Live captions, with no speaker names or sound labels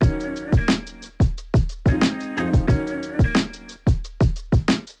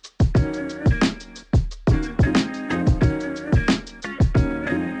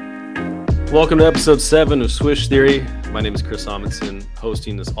Welcome to episode 7 of Swish Theory. My name is Chris Amundsen,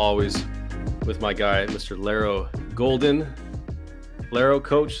 hosting as always with my guy, Mr. Laro Golden.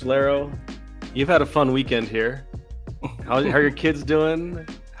 Coach Laro, you've had a fun weekend here. How are your kids doing?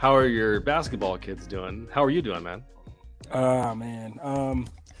 How are your basketball kids doing? How are you doing, man?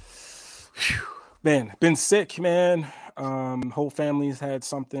 Been sick, man. Whole family's had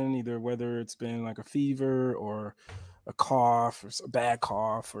something, either whether it's been like a fever or a cough or a bad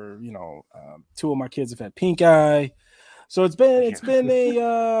cough, or two of my kids have had pink eye. So it's been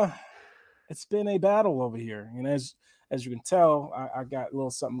a battle over here. And as you can tell, I got a little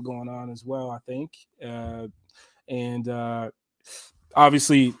something going on as well, I think. And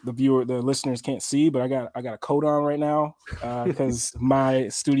obviously the listeners can't see, but I got a coat on right now because my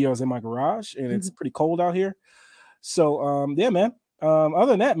studio is in my garage and it's pretty cold out here. So yeah, man.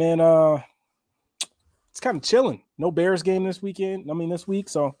 Other than that, man, it's kind of chilling. No Bears game this week.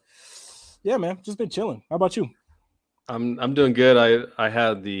 So yeah, man, just been chilling. How about you? I'm doing good. I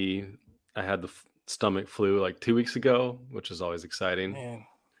had the stomach flu like 2 weeks ago, which is always exciting. Man.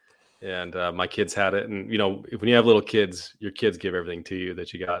 And my kids had it, and when you have little kids, your kids give everything to you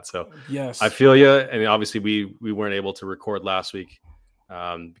that you got. So yes, I feel you. And obviously we weren't able to record last week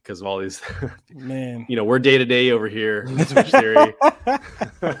because of all these. Man, we're day to day over here in Switch Theory,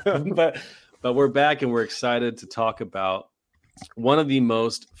 but we're back and we're excited to talk about one of the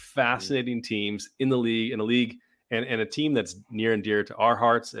most fascinating teams in the league, and a team that's near and dear to our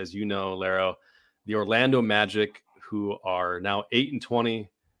hearts, as you know, Laro, the Orlando Magic, who are now 8-20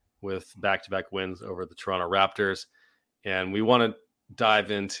 with back-to-back wins over the Toronto Raptors. And we want to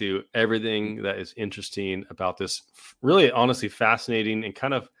dive into everything that is interesting about this really honestly fascinating and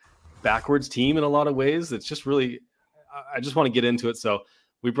kind of backwards team in a lot of ways. It's just really, I just want to get into it. So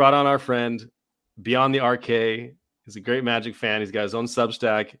we brought on our friend BeyondTheRK. He's a great Magic fan. He's got his own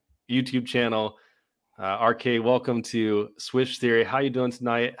Substack, YouTube channel. RK, welcome to Swish Theory. How you doing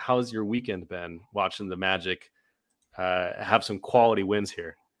tonight? How's your weekend been watching the Magic have some quality wins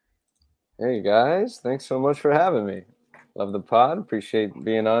here? Hey guys, thanks so much for having me. Love the pod. Appreciate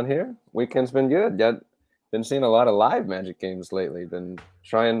being on here. Weekend's been good. Been seeing a lot of live Magic games lately. Been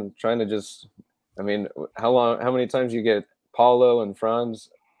trying to just, how many times you get Paulo and Franz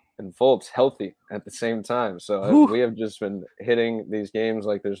and Fultz healthy at the same time? So we have just been hitting these games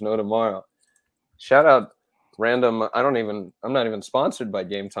like there's no tomorrow. Shout out random. I'm not even sponsored by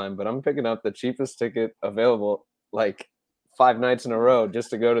Game Time, but I'm picking up the cheapest ticket available, like 5 nights in a row, just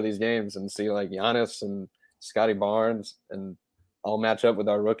to go to these games and see like Giannis and Scotty Barnes and all match up with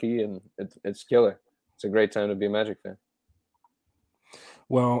our rookie, and it's killer. It's a great time to be a Magic fan.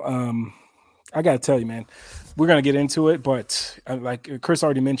 Well, I gotta tell you, man, we're gonna get into it, but like Chris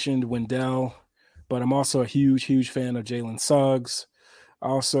already mentioned Wendell, but I'm also a huge fan of Jalen Suggs. I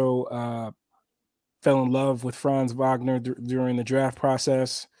also fell in love with Franz Wagner during the draft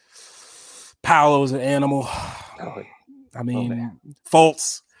process. Paolo's an animal.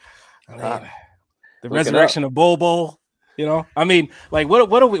 Fultz. The resurrection of Bobo. What are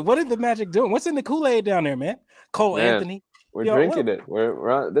the Magic doing? What's in the Kool-Aid down there, man? Anthony. We're drinking it.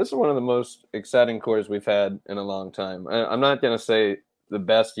 This is one of the most exciting cores we've had in a long time. I'm not going to say the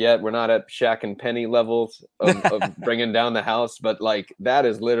best yet. We're not at Shaq and Penny levels of bringing down the house, but like that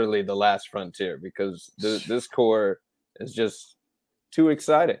is literally the last frontier, because this core is just too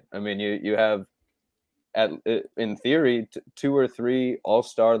exciting. I mean, you have in theory 2 or 3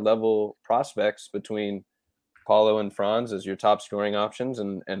 all-star level prospects between Paulo and Franz as your top scoring options,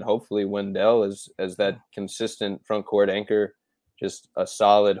 and hopefully Wendell as that consistent front court anchor, just a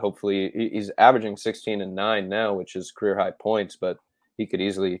solid. Hopefully he's averaging 16 and 9 now, which is career high points, but he could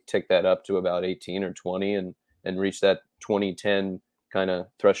easily tick that up to about 18 or 20 and reach that 2010 kind of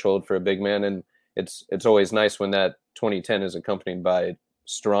threshold for a big man. And it's always nice when that 2010 is accompanied by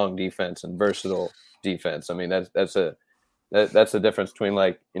strong defense and versatile defense. I mean, that's the difference between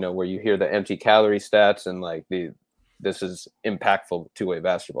where you hear the empty calorie stats and like this is impactful two-way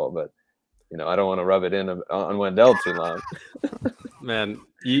basketball, but I don't want to rub it in on Wendell too long. Man,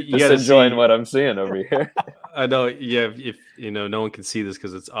 you just enjoying what I'm seeing over here. I know. Yeah, if no one can see this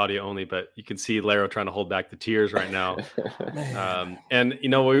because it's audio only, but you can see Laro trying to hold back the tears right now. And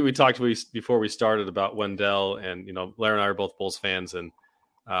we talked before we started about Wendell, and Laro and I are both Bulls fans, and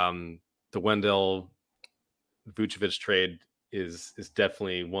the Wendell Vucevic trade is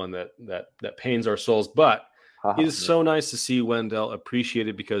definitely one that pains our souls, but it is so nice to see Wendell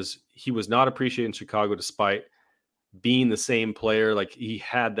appreciated, because he was not appreciated in Chicago despite being the same player. Like, he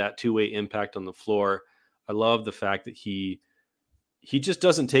had that two-way impact on the floor. I love the fact that he he just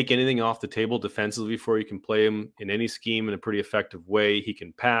doesn't take anything off the table defensively before you can play him in any scheme in a pretty effective way. He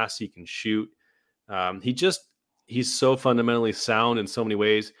can pass, he can shoot. He's so fundamentally sound in so many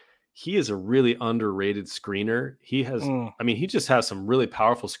ways. He is a really underrated screener. He just has some really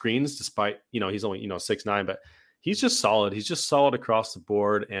powerful screens despite, he's only, 6'9", but he's just solid. He's just solid across the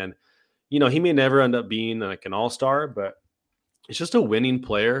board. And, he may never end up being like an all-star, but it's just a winning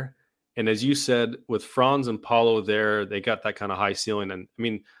player. And as you said, with Franz and Paulo there, they got that kind of high ceiling. And I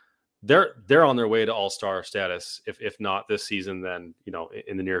mean, they're on their way to all-star status. If not this season, then,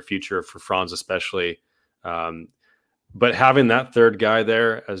 in the near future for Franz, especially. But having that third guy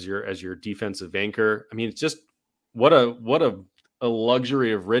there as your defensive anchor, I mean, it's just what a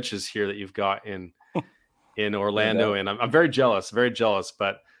luxury of riches here that you've got in Orlando. And I'm very jealous. But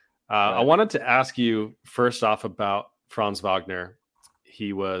right. I wanted to ask you first off about Franz Wagner.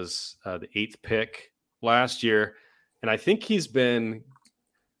 He was the 8th pick last year, and I think he's been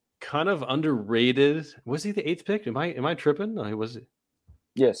kind of underrated. Was he the 8th pick? Am I tripping? No, he was.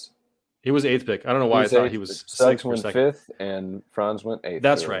 Yes, he was 8th pick. I don't know why I thought he was Suggs went 5th, and Franz went 8th.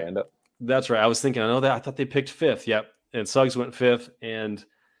 That's right. That's right. I was thinking. I thought they picked 5th. Yep, and Suggs went 5th, and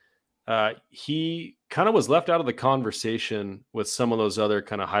he kind of was left out of the conversation with some of those other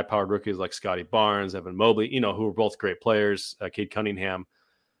kind of high-powered rookies like Scotty Barnes, Evan Mobley, who were both great players, Cade Cunningham.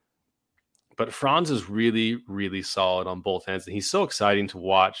 But Franz is really, really solid on both ends, and he's so exciting to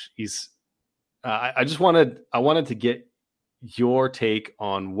watch. I wanted to get your take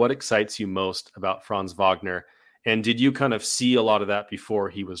on what excites you most about Franz Wagner, and did you kind of see a lot of that before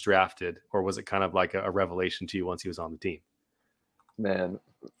he was drafted, or was it kind of like a revelation to you once he was on the team? Man,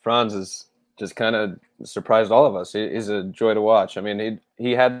 Franz is just kind of surprised all of us. He's a joy to watch. I mean,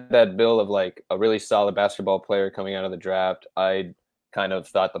 he had that bill of like a really solid basketball player coming out of the draft. I kind of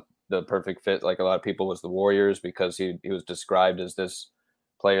thought the perfect fit, like a lot of people, was the Warriors, because he was described as this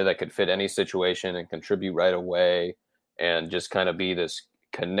player that could fit any situation and contribute right away and just kind of be this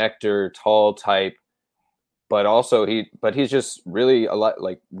connector, tall type. But also he's just really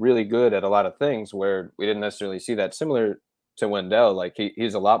really good at a lot of things where we didn't necessarily see that, similar to Wendell. Like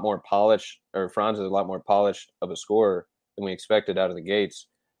he's a lot more polished, or Franz is a lot more polished of a scorer than we expected out of the gates.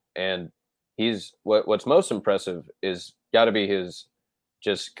 And he's what's most impressive is got to be his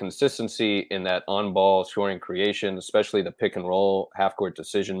just consistency in that on-ball scoring creation, especially the pick and roll, half-court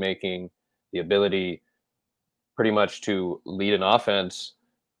decision-making, the ability pretty much to lead an offense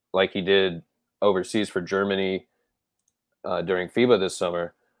like he did overseas for Germany during FIBA this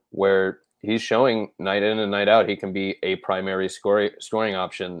summer, where he's showing night in and night out he can be a primary scoring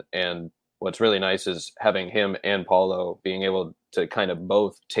option. And what's really nice is having him and Paulo being able to kind of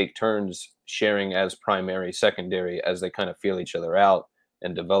both take turns sharing as primary, secondary, as they kind of feel each other out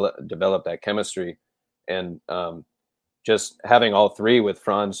and develop that chemistry. And just having all three with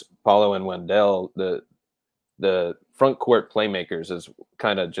Franz, Paulo, and Wendell, the front court playmakers is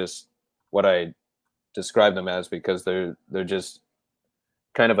kind of just what I describe them as, because they're just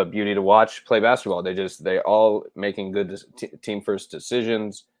kind of a beauty to watch play basketball. They all making good team first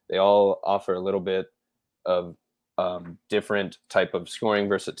decisions. They all offer a little bit of different type of scoring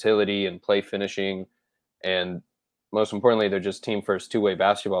versatility and play finishing. And most importantly, they're just team first two-way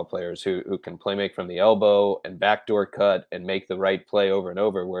basketball players who can play make from the elbow and backdoor cut and make the right play over and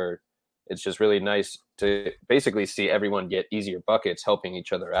over, where it's just really nice to basically see everyone get easier buckets helping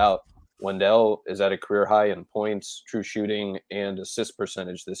each other out. Wendell is at a career high in points, true shooting, and assist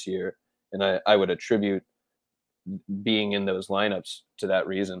percentage this year. And I would attribute being in those lineups to that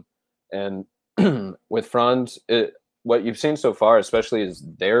reason. And with Franz, what you've seen so far, especially, is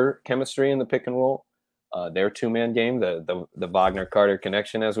their chemistry in the pick and roll, their two-man game, the Wagner-Carter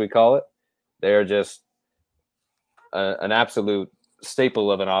connection, as we call it. They're just an absolute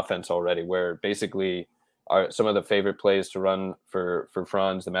staple of an offense already, where basically some of the favorite plays to run for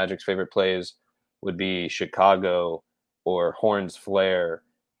Franz, the Magic's favorite plays, would be Chicago or Horn's flare.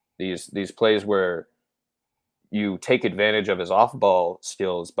 These plays where you take advantage of his off-ball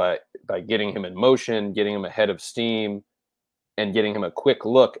skills by getting him in motion, getting him ahead of steam, and getting him a quick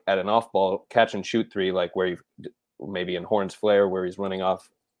look at an off-ball catch and shoot three, like where maybe in Horn's flare where he's running off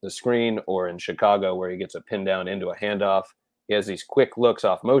the screen, or in Chicago where he gets a pin down into a handoff. He has these quick looks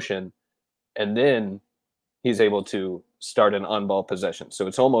off motion, and then he's able to start an on-ball possession. So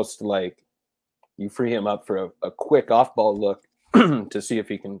it's almost like you free him up for a quick off-ball look to see if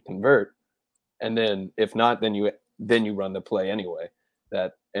he can convert. And then if not, then you run the play anyway,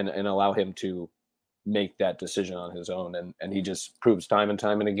 and allow him to make that decision on his own. And he just proves time and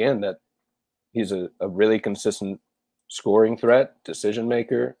time and again that he's a really consistent scoring threat, decision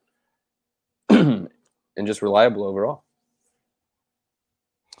maker, and just reliable overall.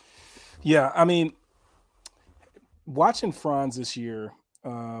 Yeah, I mean, watching Franz this year,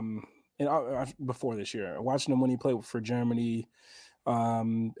 and before this year, watching him when he played for Germany. I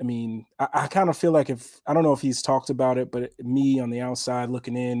mean, I kind of feel like I don't know if he's talked about it, but me on the outside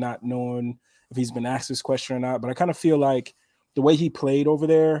looking in, not knowing if he's been asked this question or not, but I kind of feel like the way he played over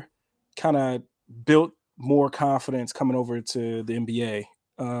there kind of built more confidence coming over to the NBA.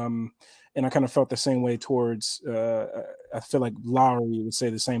 And I kind of felt the same way towards, I feel like Lowry would say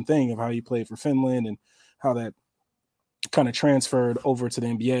the same thing of how he played for Finland and how that kind of transferred over to the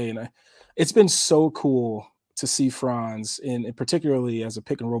NBA. And it's been so cool to see Franz, and particularly as a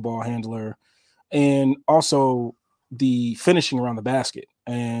pick and roll ball handler, and also the finishing around the basket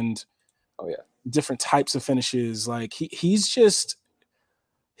and different types of finishes. Like he's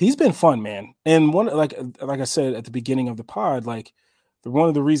been fun, man. And one like I said at the beginning of the pod, like one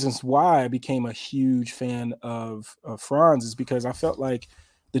of the reasons why I became a huge fan of Franz is because I felt like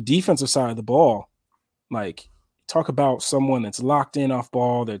the defensive side of the ball, like talk about someone that's locked in off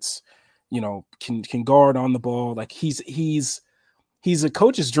ball, that's can guard on the ball. Like he's a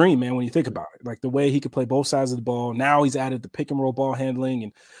coach's dream, man, when you think about it. Like the way he could play both sides of the ball. Now he's added the pick and roll ball handling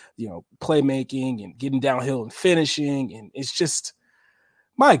and playmaking and getting downhill and finishing. And it's just,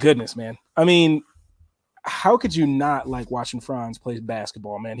 my goodness, man. I mean, how could you not like watching Franz play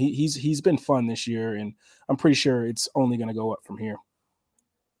basketball, man? He's been fun this year, and I'm pretty sure it's only going to go up from here.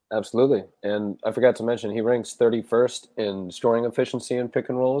 Absolutely. And I forgot to mention, he ranks 31st in scoring efficiency in pick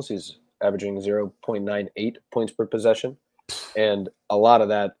and rolls. He's averaging 0.98 points per possession. And a lot of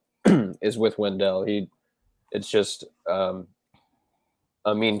that is with Wendell. It's just a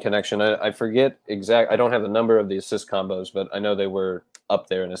mean connection. I forget I don't have the number of the assist combos, but I know they were up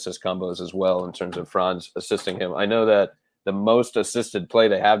there in assist combos as well in terms of Franz assisting him. I know that the most assisted play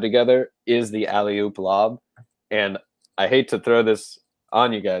they have together is the alley-oop lob. And I hate to throw this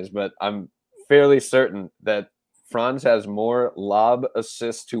on you guys, but I'm fairly certain that Franz has more lob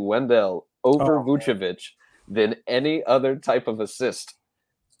assists to Wendell over Vucevic than any other type of assist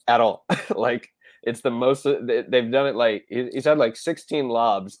at all. Like, it's the most they've done it. Like, he's had like 16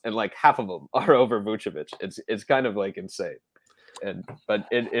 lobs and like half of them are over Vucevic. It's kind of like insane. But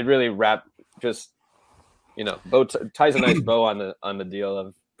it really ties a nice bow on the deal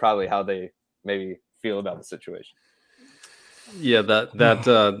of probably how they maybe feel about the situation. Yeah,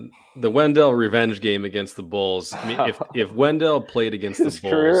 the Wendell revenge game against the Bulls. I mean, if Wendell played against the Bulls,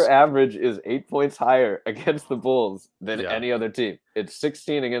 his career average is 8 points higher against the Bulls than any other team. It's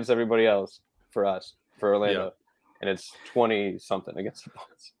 16 against everybody else for Orlando, and it's 20 something against the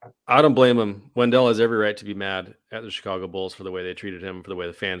Bulls. I don't blame him. Wendell has every right to be mad at the Chicago Bulls for the way they treated him, for the way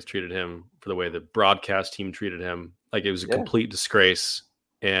the fans treated him, for the way the broadcast team treated him. Like, it was a complete disgrace,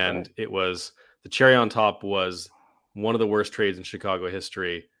 and it was the cherry on top was one of the worst trades in Chicago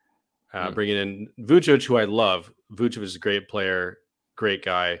history. Bringing in Vucevic, who I love. Vucevic is a great player, great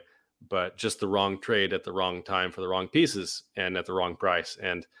guy, but just the wrong trade at the wrong time for the wrong pieces and at the wrong price.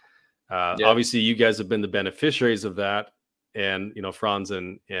 And obviously, you guys have been the beneficiaries of that. And Franz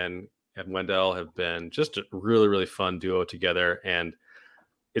and Wendell have been just a really, really fun duo together, and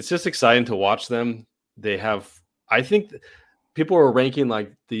it's just exciting to watch them. They have, I think, people are ranking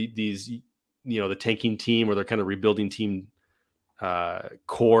like these. The tanking team or their kind of rebuilding team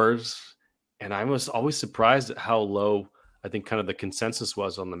cores. And I was always surprised at how low I think kind of the consensus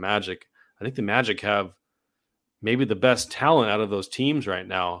was on the Magic. I think the Magic have maybe the best talent out of those teams right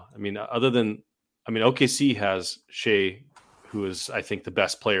now. I mean, OKC has Shea, who is, I think, the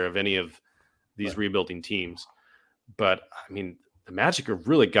best player of any of these rebuilding teams. But I mean, the Magic have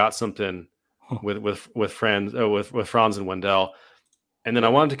really got something with Franz and Wendell. And then I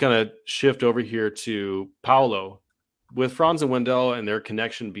wanted to kind of shift over here to Paolo. With Franz and Wendell and their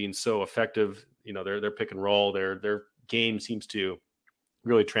connection being so effective, their pick and roll, their game seems to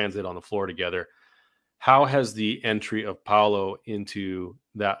really translate on the floor together. How has the entry of Paolo into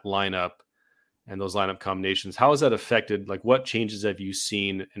that lineup and those lineup combinations, how has that affected, like, what changes have you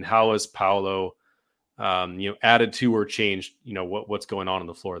seen, and how has Paolo, added to or changed, what's going on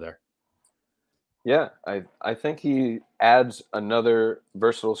the floor there? Yeah, I think he adds another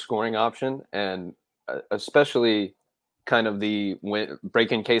versatile scoring option, and especially kind of the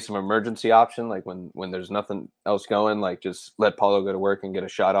break in case of emergency option, like when there's nothing else going, like just let Paulo go to work and get a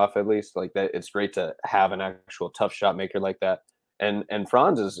shot off at least. Like that, it's great to have an actual tough shot maker like that. And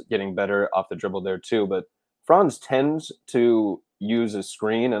Franz is getting better off the dribble there too, but Franz tends to use a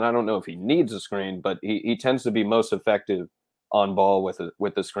screen, and I don't know if he needs a screen, but he tends to be most effective on ball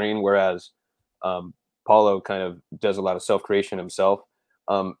with the screen, whereas Paulo kind of does a lot of self-creation himself.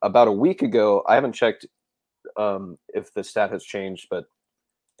 About a week ago, I haven't checked if the stat has changed, but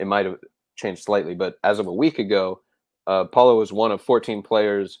it might have changed slightly, but as of a week ago, Paulo was one of 14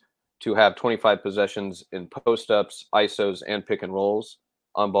 players to have 25 possessions in post-ups, ISOs, and pick and rolls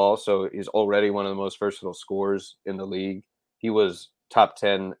on ball. So he's already one of the most versatile scorers in the league. He was top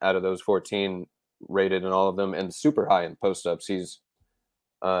 10 out of those 14 rated in all of them, and super high in post-ups. He's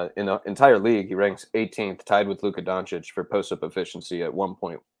in the entire league, he ranks 18th, tied with Luka Doncic for post-up efficiency at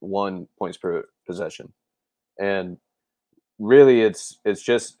 1.1 points per possession. And really, it's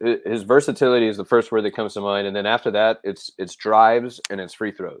just his versatility is the first word that comes to mind, and then after that, it's drives and it's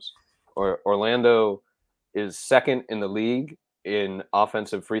free throws. Orlando is second in the league in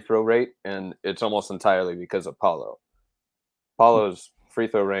offensive free throw rate, and it's almost entirely because of Paulo. Paulo's free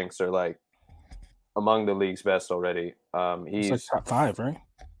throw ranks are like among the league's best already. He's like top 5, right?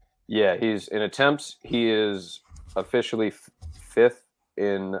 Yeah, he's in attempts. He is officially fifth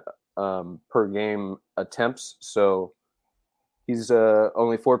in per game attempts. So he's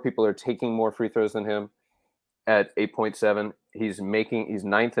only 4 people are taking more free throws than him at 8.7. He's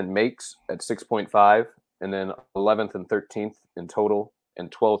ninth in makes at 6.5, and then 11th and 13th in total,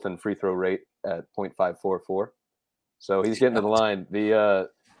 and 12th in free throw rate at 0.544. So he's getting to the line. The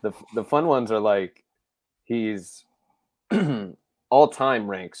fun ones are like he's all time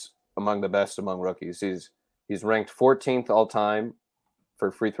ranks among the best among rookies. He's ranked 14th all time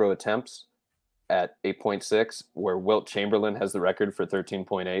for free throw attempts at 8.6, where Wilt Chamberlain has the record for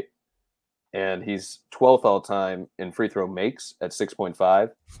 13.8. And he's 12th all time in free throw makes at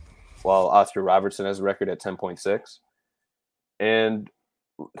 6.5, while Oscar Robertson has a record at 10.6. And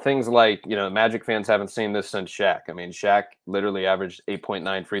things like, Magic fans haven't seen this since Shaq. I mean, Shaq literally averaged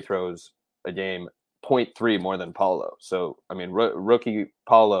 8.9 free throws a game, 0.3 more than Paulo. So, I mean, rookie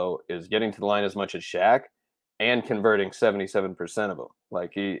Paulo is getting to the line as much as Shaq and converting 77% of them.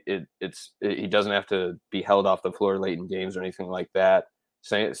 Like he doesn't have to be held off the floor late in games or anything like that.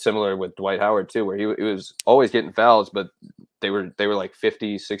 Similar with Dwight Howard too, where he was always getting fouls, but they were like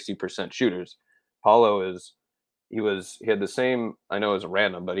 50-60% shooters. Paulo he had the same, I know it was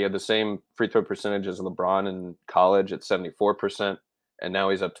random, but he had the same free throw percentage as LeBron in college at 74%, and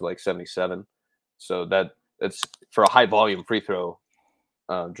now he's up to like 77. So that's for a high volume free throw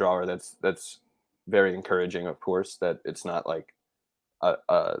drawer. That's very encouraging, of course, that it's not like a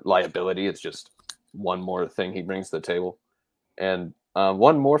liability. It's just one more thing he brings to the table. And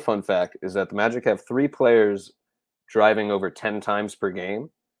one more fun fact is that the Magic have 3 players driving over 10 times per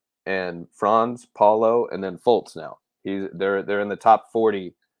game, and Franz, Paulo, and then Fultz now. They're in the top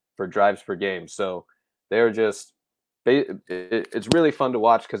 40 for drives per game. So they're just it's really fun to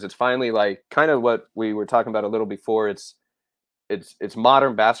watch because it's finally like kind of what we were talking about a little before. It's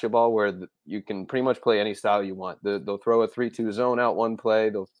modern basketball where you can pretty much play any style you want. They'll throw a 3-2 zone out one play.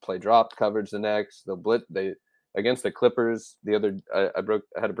 They'll play drop coverage the next. They'll blitz. Against the Clippers, I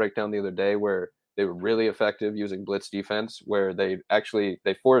had a breakdown the other day where they were really effective using blitz defense, where they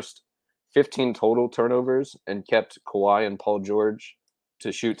forced 15 total turnovers and kept Kawhi and Paul George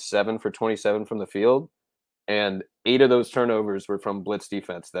to shoot 7 for 27 from the field. And 8 of those turnovers were from blitz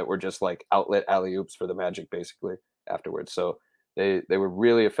defense that were just like outlet alley-oops for the Magic basically afterwards. So they were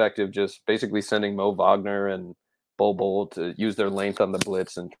really effective, just basically sending Mo Wagner and Bol to use their length on the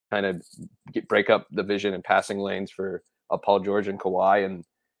blitz and kind of break up the vision and passing lanes for Paul George and Kawhi. And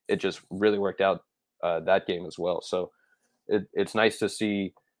it just really worked out that game as well. So it's nice to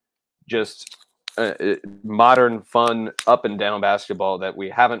see just modern, fun, up and down basketball that we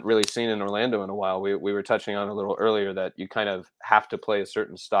haven't really seen in Orlando in a while. We were touching on a little earlier that you kind of have to play a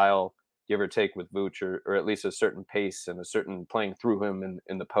certain style, give or take, with Vooch, or at least a certain pace and a certain playing through him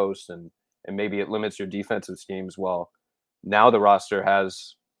in the post, and maybe it limits your defensive schemes. Well, now the roster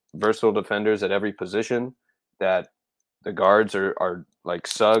has versatile defenders at every position. That the guards are like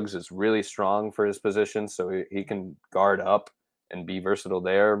Suggs is really strong for his position, so he can guard up and be versatile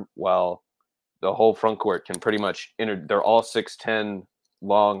there, while the whole front court can pretty much they're all 6'10",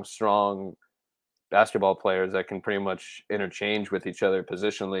 long, strong basketball players that can pretty much interchange with each other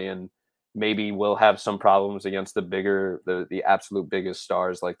positionally, and maybe we'll have some problems against the absolute biggest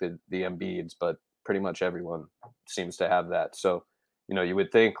stars like the Embiids, but pretty much everyone seems to have that. So, you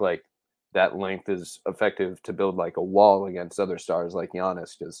would think like that length is effective to build like a wall against other stars like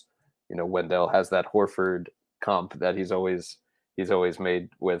Giannis, because, Wendell has that Horford comp that he's always made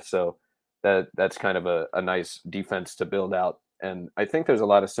with. So that's kind of a nice defense to build out. And I think there's a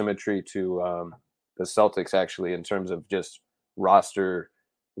lot of symmetry to the Celtics actually in terms of just roster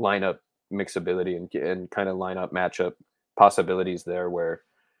lineup mixability and kind of lineup matchup possibilities there, where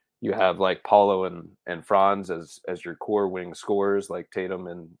you have like Paulo and Franz as your core wing scorers, like Tatum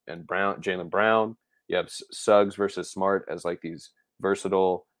and Jaylen Brown. You have Suggs versus Smart as like these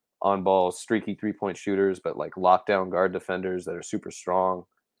versatile on-ball, streaky three-point shooters, but like lockdown guard defenders that are super strong.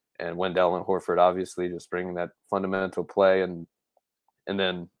 And Wendell and Horford obviously just bringing that fundamental play, and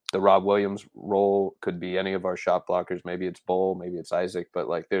then the Rob Williams role could be any of our shot blockers. Maybe it's Bull, maybe it's Isaac, but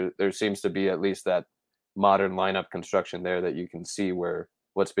like there seems to be at least that modern lineup construction there that you can see where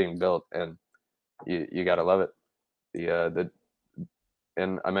what's being built, and you gotta love it.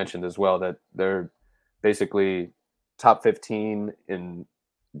 And I mentioned as well that they're basically top 15 in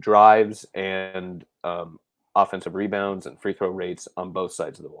drives and offensive rebounds and free throw rates on both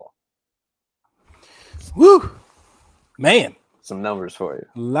sides of the ball. Woo, man! Some numbers for you.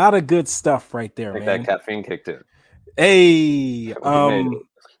 A lot of good stuff right there, I think man. that caffeine kicked in. Hey,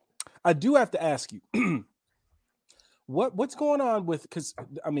 I do have to ask you, what's going on with, because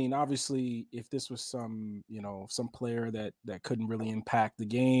I mean, obviously, if this was some player that couldn't really impact the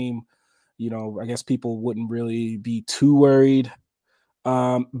game, I guess people wouldn't really be too worried.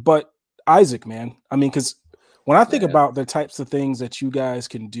 But Isaac, man, I mean, because when I think about the types of things that you guys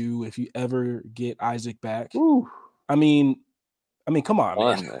can do if you ever get Isaac back, I mean, come on,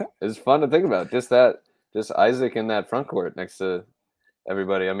 man. It's fun to think about. Just Isaac in that front court next to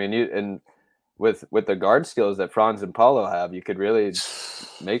everybody. I mean, with the guard skills that Franz and Paulo have, you could really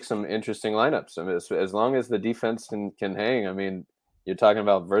make some interesting lineups. I mean, as long as the defense can hang. I mean, you're talking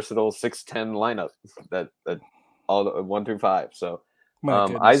about versatile 6'10" lineup that all the 1 through 5. So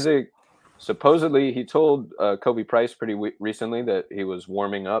Isaac, supposedly he told Kobe Price pretty recently that he was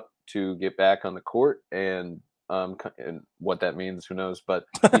warming up to get back on the court, and what that means, who knows? But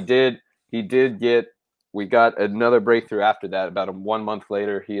he did get. We got another breakthrough after that. About 1 month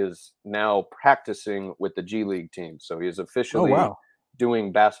later, he is now practicing with the G League team. So he is officially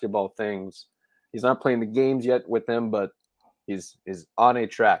doing basketball things. He's not playing the games yet with them, but he's on a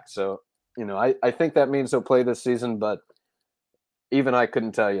track. So, I think that means he'll play this season, but even I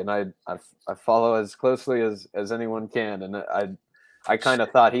couldn't tell you. And I follow as closely as anyone can. And I kind of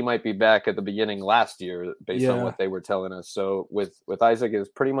thought he might be back at the beginning last year based on what they were telling us. So with Isaac, it's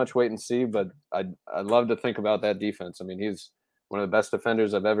pretty much wait and see, but I'd love to think about that defense. I mean, he's one of the best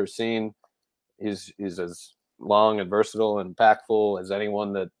defenders I've ever seen. He's as long and versatile and impactful as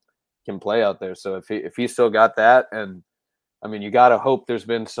anyone that can play out there. So if he still got that, and I mean, you got to hope there's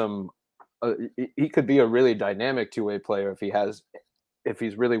been some, he could be a really dynamic two-way player if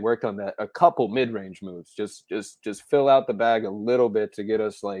he's really worked on that, a couple mid-range moves, just fill out the bag a little bit to get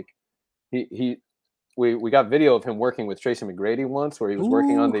us like we got video of him working with Tracy McGrady once where he was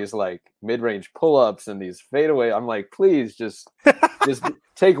working on these like mid-range pull-ups and these fadeaway. I'm like, please just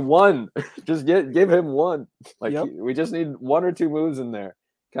take one, just give him one. Like we just need 1 or 2 moves in there,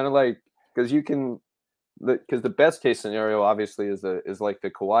 kind of like, because the best case scenario obviously is like the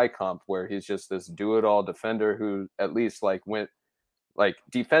Kawhi comp where he's just this do-it-all defender who at least like went. Like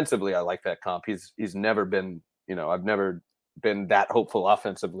defensively, I like that comp. He's never been, I've never been that hopeful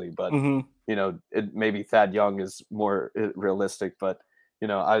offensively, but maybe Thad Young is more realistic. But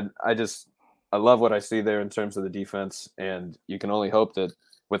I love what I see there in terms of the defense, and you can only hope that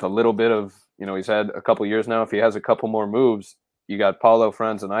with a little bit of, he's had a couple years now. If he has a couple more moves, you got Paulo,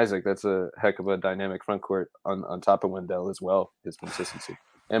 Franz, and Isaac. That's a heck of a dynamic front court on top of Wendell as well. His consistency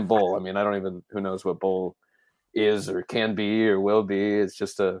and Bull. I mean, who knows what Bull is or can be or will be. It's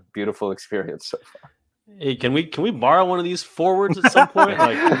just a beautiful experience so far. Hey, can we borrow one of these forwards at some point?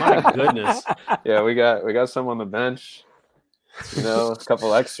 Like, my goodness. Yeah, we got some on the bench. A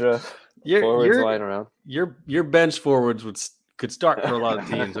couple extra forwards lying around. Your bench forwards could start for a lot of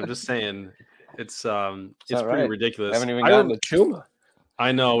teams. I'm just saying, it's pretty ridiculous. I haven't even gotten to Chuma.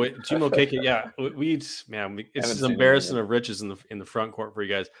 I know Chuma KK. Yeah, it's just embarrassing of riches in the front court for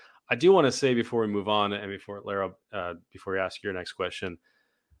you guys. I do want to say before we move on, and before Lara, before you ask your next question,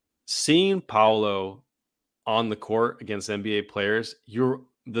 seeing Paulo on the court against NBA players,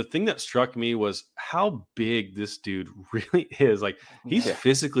 the thing that struck me was how big this dude really is. Like he's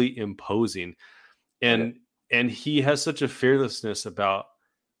physically imposing, and he has such a fearlessness about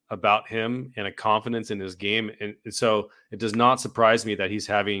him and a confidence in his game, and so it does not surprise me that he's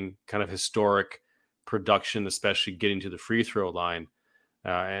having kind of historic production, especially getting to the free throw line.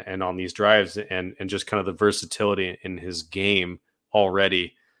 And on these drives and just kind of the versatility in his game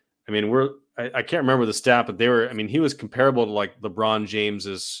already. I mean, I can't remember the stat, but he was comparable to like LeBron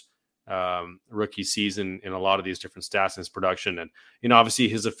James's rookie season in a lot of these different stats in his production. And, obviously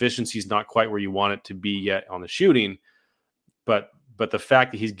his efficiency is not quite where you want it to be yet on the shooting, but the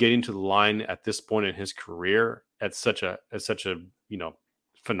fact that he's getting to the line at this point in his career at such a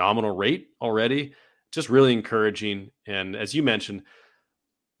phenomenal rate already, just really encouraging. And as you mentioned,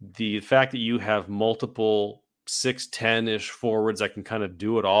 the fact that you have multiple 6'10" forwards that can kind of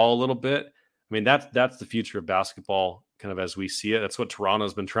do it all a little bit. I mean, that's the future of basketball, kind of as we see it. That's what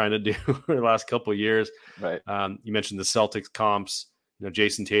Toronto's been trying to do for the last couple of years. Right. You mentioned the Celtics comps,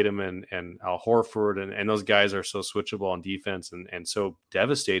 Jason Tatum and Al Horford, and those guys are so switchable on defense and so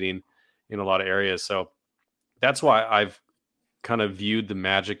devastating in a lot of areas. So that's why I've kind of viewed the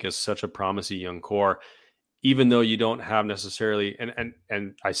Magic as such a promising young core, even though you don't have necessarily,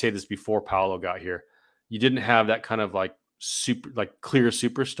 and I say this before Paolo got here, you didn't have that kind of like clear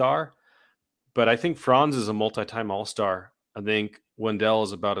superstar. But I think Franz is a multi-time All-Star. I think Wendell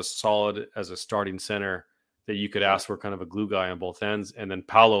is about as solid as a starting center that you could ask for, kind of a glue guy on both ends. And then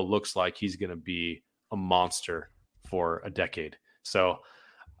Paolo looks like he's going to be a monster for a decade. So,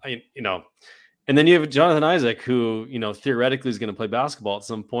 and then you have Jonathan Isaac, who, theoretically is going to play basketball at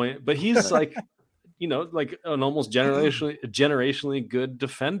some point, but he's like, like an almost generationally good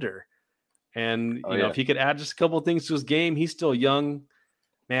defender. And, if he could add just a couple of things to his game, he's still young,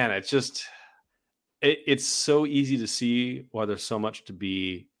 man. It's so easy to see why there's so much to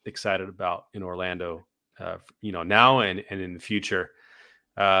be excited about in Orlando, now and in the future.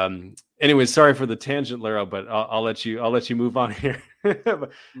 Anyways, sorry for the tangent, Lero, but I'll let you move on here. You're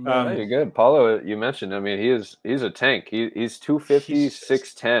good. Paulo, you mentioned, I mean, he's a tank. He's 250,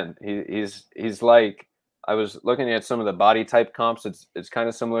 6'10". He's like, I was looking at some of the body type comps. It's kind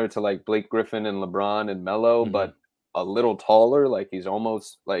of similar to like Blake Griffin and LeBron and Melo, but a little taller. Like he's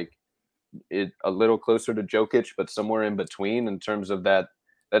almost like a little closer to Jokic, but somewhere in between in terms of that.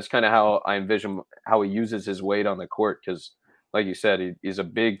 That's kind of how I envision how he uses his weight on the court. Because like you said, he's a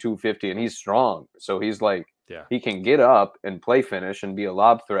big 250 and he's strong. So he's like, he can get up and play finish and be a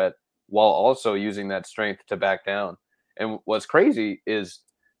lob threat while also using that strength to back down. And what's crazy is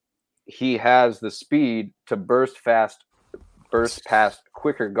he has the speed to burst past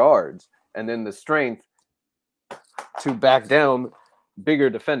quicker guards, and then the strength to back down bigger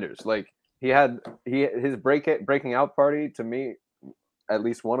defenders. Like his breaking out party, to me, at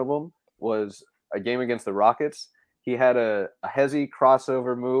least one of them, was a game against the Rockets. He had a hezzy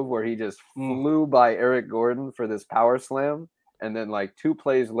crossover move where he just flew by Eric Gordon for this power slam, and then like 2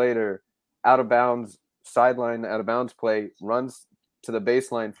 plays later, sideline out of bounds play, runs to the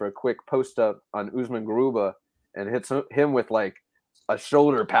baseline for a quick post up on Usman Garuba and hits him with like a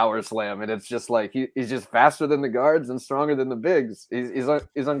shoulder power slam. And it's just like he's just faster than the guards and stronger than the bigs. He's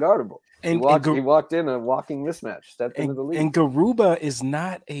unguardable. And he walked in a walking mismatch, stepped into the league. And Garuba is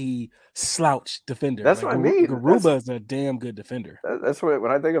not a slouch defender. That's what I mean. Garuba is a damn good defender. That's what,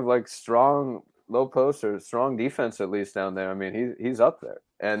 when I think of like strong low post or strong defense, at least down there, I mean, he's up there.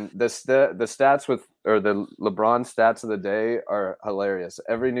 And the stats the LeBron stats of the day are hilarious.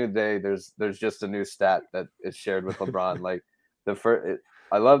 Every new day, there's just a new stat that is shared with LeBron. Like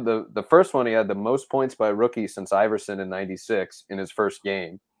I love the first one. He had the most points by a rookie since Iverson in '96 in his first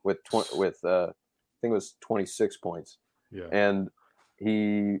game with I think it was 26 points. Yeah. And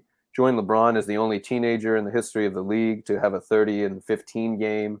he joined LeBron as the only teenager in the history of the league to have a 30 and 15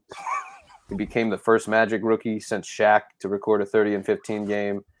 game. He became the first Magic rookie since Shaq to record a 30 and 15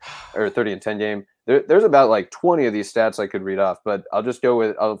 game, or 30 and 10 game. There's about like 20 of these stats I could read off, but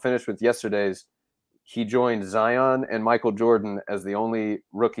I'll finish with yesterday's. He joined Zion and Michael Jordan as the only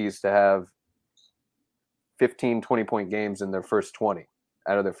rookies to have 15, 20-point games in their first 20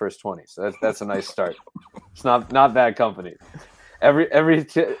 out of their first 20. So that's a nice start. It's not bad company. Every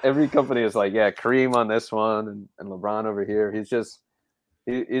company is like, yeah, Kareem on this one and LeBron over here. He's just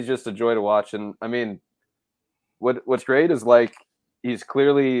a joy to watch. And I mean, what's great is like he's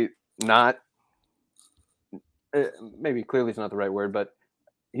clearly not. Maybe clearly is not the right word, but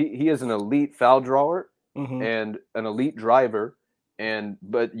he is an elite foul drawer and an elite driver,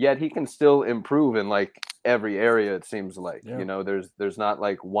 but yet he can still improve in like every area. It seems like there's not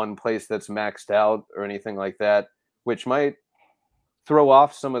like one place that's maxed out or anything like that, which might throw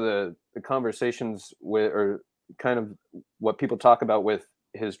off some of the conversations with, or kind of what people talk about with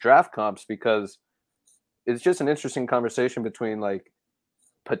his draft comps, because it's just an interesting conversation between like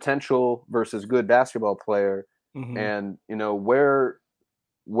potential versus good basketball player, and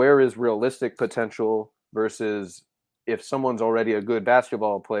where is realistic potential versus if someone's already a good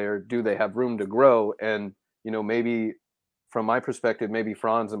basketball player, do they have room to grow? And maybe from my perspective, maybe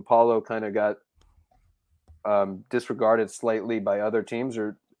Franz and Paulo kind of got disregarded slightly by other teams,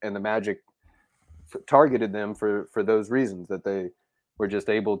 and the Magic targeted them for those reasons, that they were just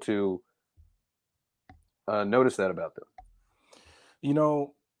able to notice that about them.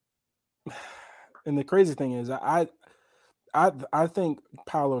 And the crazy thing is, I think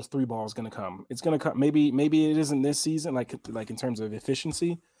Paolo's 3 ball is going to come. It's going to come. Maybe it isn't this season, like in terms of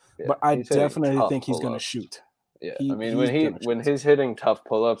efficiency, but I definitely think he's going to shoot. Yeah, I mean when he's hitting tough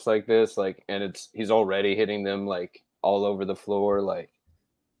pull-ups like this, like, and he's already hitting them like all over the floor, like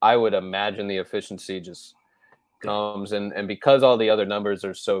I would imagine the efficiency just comes, and because all the other numbers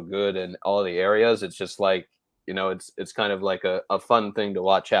are so good in all the areas, it's just like, it's kind of like a fun thing to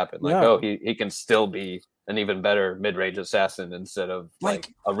watch happen. Like, oh, he can still be an even better mid-range assassin instead of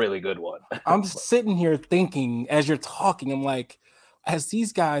like a really good one. I'm sitting here thinking as you're talking, I'm like, as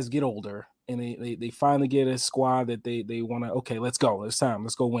these guys get older and they finally get a squad that they want to, okay, let's go. It's time.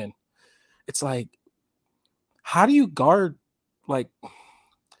 Let's go win. It's like, how do you guard, like,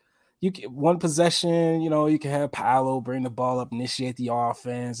 you get one possession, you can have Paolo bring the ball up, initiate the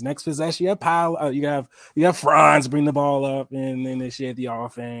offense. Next possession, you have Paolo, you have Franz bring the ball up and initiate the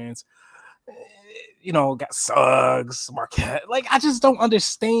offense. Got Suggs, Marquette. Like, I just don't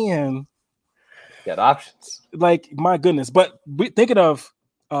understand. Got options. Like, my goodness. But thinking of,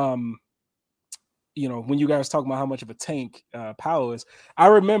 when you guys talk about how much of a tank Paolo is, I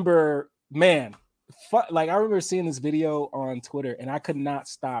remember, man, I remember seeing this video on Twitter and I could not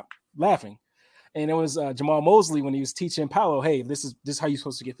stop laughing. And it was Jamal Mosley when he was teaching Paolo, hey, this is how you're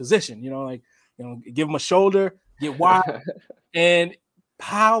supposed to get position. Give him a shoulder, get wide. And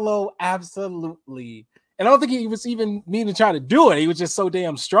Paolo absolutely, and I don't think he was even meaning to try to do it. He was just so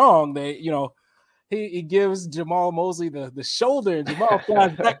damn strong that, he gives Jamal Mosley the shoulder, and Jamal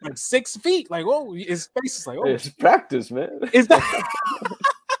flies back like 6 feet. Like, oh, his face is like, oh, it's practice, man. Is that?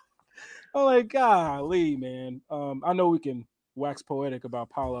 Oh my golly, man. I know we can wax poetic about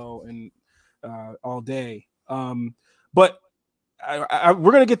Paolo and all day, but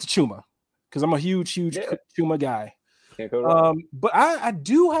we're gonna get to Chuma because I'm a huge Chuma guy. But I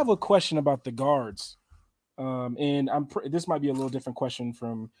do have a question about the guards, and this might be a little different question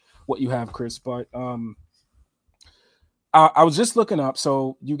from what you have, Chris. But I was just looking up.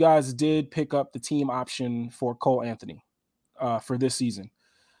 So you guys did pick up the team option for Cole Anthony for this season.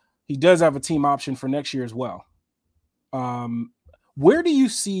 He does have a team option for next year as well. Where do you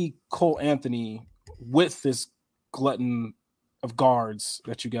see Cole Anthony with this glutton of guards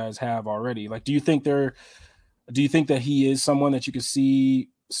that you guys have already? Like, do you think that he is someone that you could see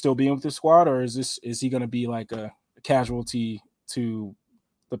still being with the squad, or is he going to be like a casualty to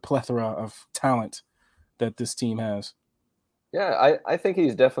the plethora of talent that this team has? Yeah, I think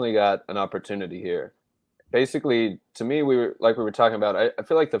he's definitely got an opportunity here. Basically, to me, we were talking about, I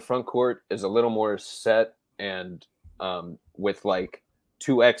feel like the front court is a little more set and with like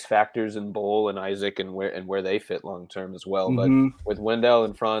 2 X factors in Bol and Isaac and where they fit long term as well. Mm-hmm. But with Wendell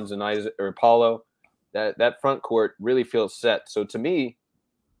and Franz and Isaac or Paulo, that front court really feels set. So to me,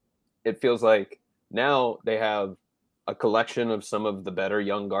 it feels like now they have a collection of some of the better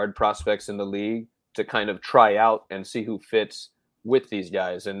young guard prospects in the league to kind of try out and see who fits with these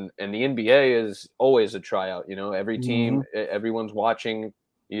guys. And the NBA is always a tryout. Every team, everyone's watching.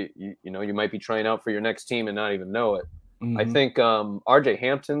 You might be trying out for your next team and not even know it. Mm-hmm. I think RJ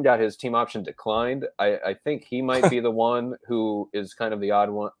Hampton got his team option declined. I think he might be the one who is kind of the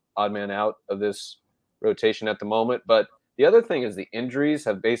odd man out of this rotation at the moment. But the other thing is the injuries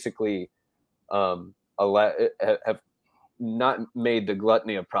have basically have not made the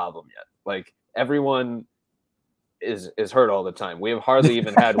gluttony a problem yet. Like, everyone is hurt all the time. We have hardly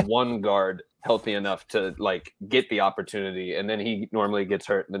even had one guard healthy enough to like get the opportunity, and then he normally gets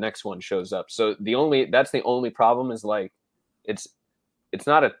hurt and the next one shows up. So that's the only problem is like it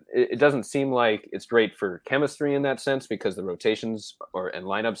doesn't seem like it's great for chemistry in that sense because the rotations and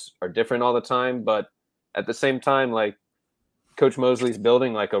lineups are different all the time. But at the same time, like, Coach Mosley's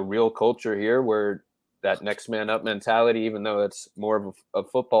building like a real culture here where that next man up mentality, even though it's more of a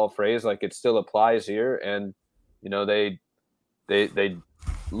football phrase, like, it still applies here. And they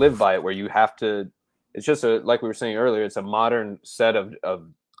live by it, where you have to. It's just like we were saying earlier, it's a modern set of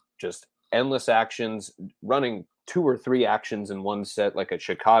just endless actions, running 2 or 3 actions in one set, like a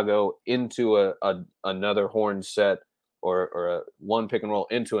Chicago into another horn set, or a one pick and roll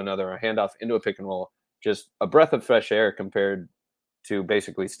into another, a handoff into a pick and roll. Just a breath of fresh air compared to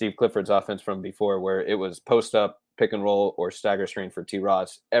basically Steve Clifford's offense from before, where it was post up, pick and roll, or stagger screen for T.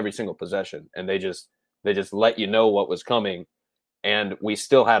 Ross every single possession, and they just let you know what was coming. And we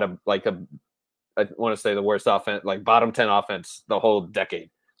still had I want to say the worst offense, like bottom 10 offense the whole decade.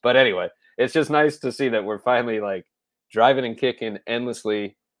 But anyway, it's just nice to see that we're finally like driving and kicking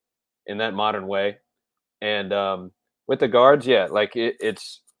endlessly in that modern way. And with the guards, yeah, like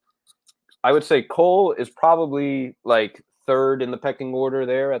it's, I would say Cole is probably like 3rd in the pecking order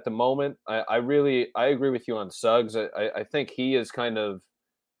there at the moment. I agree with you on Suggs. I think he is kind of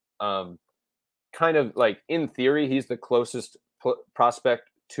like, in theory, he's the closest prospect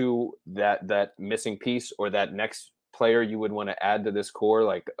to that missing piece or that next player you would want to add to this core,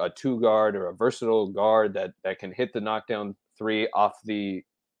 like a 2 guard or a versatile guard that can hit the knockdown 3 off the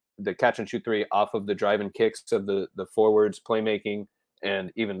catch and shoot 3 off of the drive and kicks of the forwards playmaking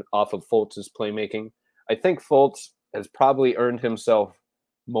and even off of Fultz's playmaking. I think Fultz has probably earned himself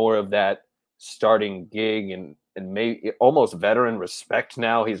more of that starting gig and maybe almost veteran respect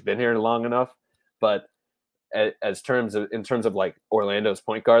now. He's been here long enough, but in terms of like Orlando's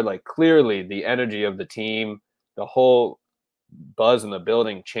point guard, like clearly the energy of the team, the whole buzz in the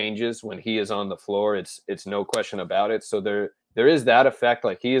building changes when he is on the floor. It's no question about it. So there is that effect.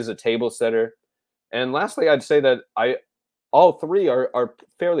 Like he is a table setter. And lastly, I'd say that all three are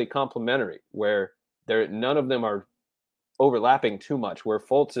fairly complementary, where none of them are overlapping too much. Where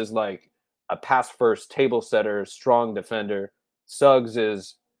Fultz is like a pass first table setter, strong defender. Suggs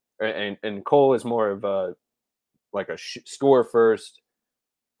is and Cole is more of a score first,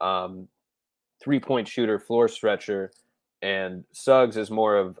 3-point shooter, floor stretcher, and Suggs is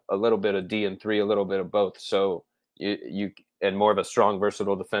more of a little bit of D and 3, a little bit of both. So you and more of a strong,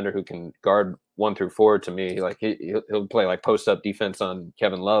 versatile defender who can guard 1 through 4. To me, like he'll play like post up defense on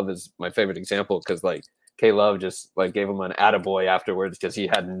Kevin Love is my favorite example, because like K Love just like gave him an attaboy afterwards because he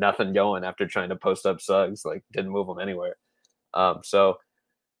had nothing going after trying to post up Suggs, like didn't move him anywhere. So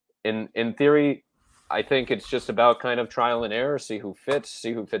in theory, I think it's just about kind of trial and error, see who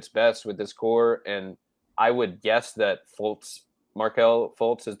fits best with this core. And I would guess that Markelle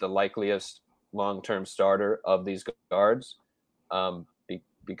Fultz is the likeliest long-term starter of these guards,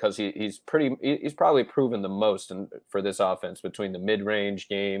 because he's probably proven the most for this offense between the mid-range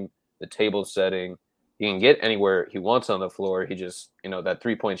game, the table setting. He can get anywhere he wants on the floor. He just, that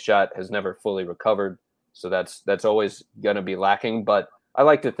 3-point shot has never fully recovered. So that's always going to be lacking. But I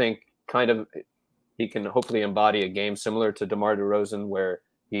like to think kind of he can hopefully embody a game similar to DeMar DeRozan, where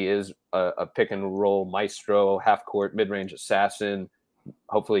he is a pick and roll maestro, half court, mid-range assassin,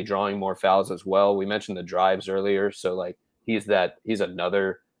 hopefully drawing more fouls as well. We mentioned the drives earlier. So like he's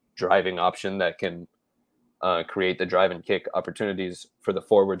another driving option that can create the drive and kick opportunities for the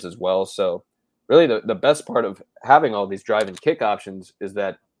forwards as well. So really the best part of having all these drive and kick options is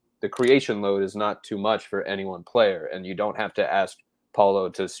that the creation load is not too much for any one player, and you don't have to ask Paulo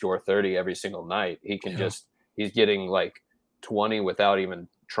to store 30 every single night. He can he's getting like 20 without even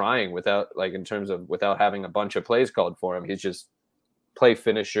trying, without having a bunch of plays called for him. He's just play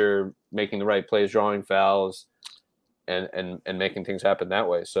finisher, making the right plays, drawing fouls, and making things happen that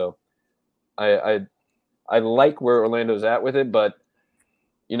way. So I like where Orlando's at with it, but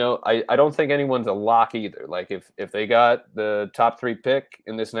I don't think anyone's a lock either. Like if they got the top 3 pick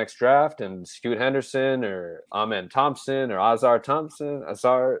in this next draft and Scoot Henderson or Amen Thompson or Azar Thompson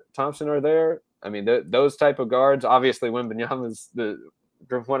are there, I mean, those type of guards, obviously Wembanyama is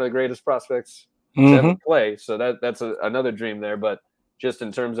one of the greatest prospects to ever play. So that's another dream there. But just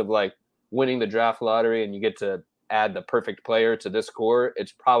in terms of like winning the draft lottery and you get to add the perfect player to this core,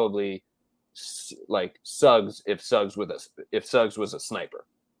 it's probably like Suggs if Suggs was a sniper.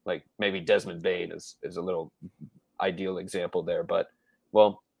 Like maybe Desmond Bane is a little ideal example there, but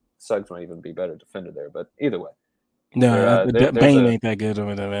Suggs might even be better defender there. But either way, no, Bane ain't that good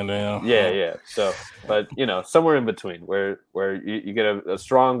over there, man. Yeah. So, but somewhere in between, where you get a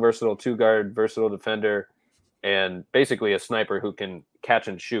strong, versatile 2-guard, versatile defender, and basically a sniper who can catch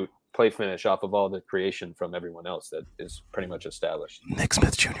and shoot, play finish off of all the creation from everyone else that is pretty much established. Nick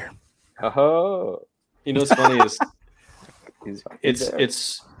Smith Jr. Oh, what's funny is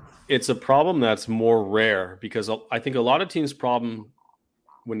it's a problem that's more rare, because I think a lot of teams' problem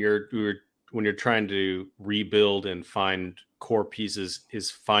when you're trying to rebuild and find core pieces is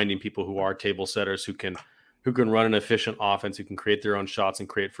finding people who are table setters, who can run an efficient offense, who can create their own shots and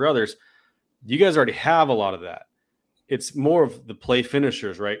create for others. You guys already have a lot of that. It's more of the play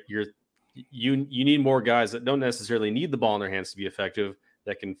finishers, right? You need more guys that don't necessarily need the ball in their hands to be effective,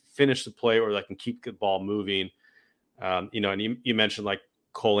 that can finish the play or that can keep the ball moving. And you mentioned like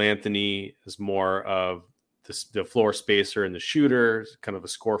Cole Anthony is more of the floor spacer and the shooter, kind of a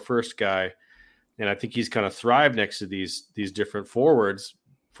score first guy. And I think he's kind of thrived next to these different forwards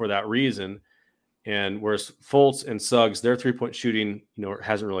for that reason. And whereas Fultz and Suggs, their 3-point shooting,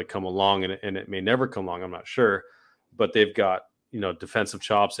 hasn't really come along, and it may never come along, I'm not sure, but they've got, defensive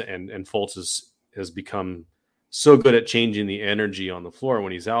chops, and Fultz has become so good at changing the energy on the floor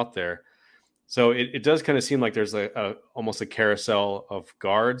when he's out there. So it does kind of seem like there's almost a carousel of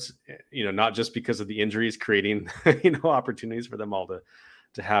guards, not just because of the injuries creating, opportunities for them all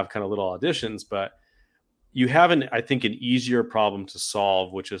to have kind of little auditions, but you have I think an easier problem to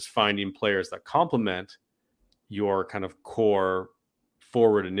solve, which is finding players that complement your kind of core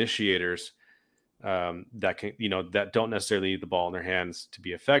forward initiators that can, that don't necessarily need the ball in their hands to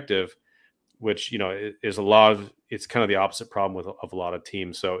be effective, which, is it's kind of the opposite problem of a lot of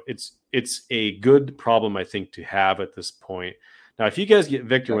teams. So it's a good problem, I think, to have at this point. Now, if you guys get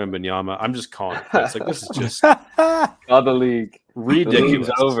Victor Wembanyama, I'm just calling it quits. Like, this is just the league. ridiculous. The league's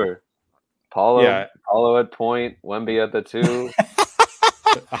over. Paulo at point, Wemby at the 2.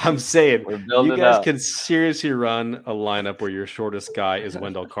 I'm saying you guys can seriously run a lineup where your shortest guy is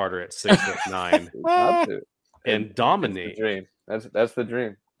Wendell Carter at 6'9" and dominate. That's the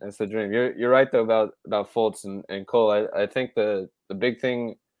dream. That's the dream. You're right though about Fultz and Cole. I think the big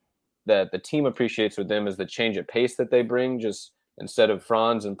thing that the team appreciates with them is the change of pace that they bring. Just instead of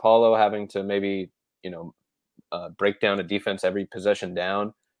Franz and Paulo having to maybe break down a defense every possession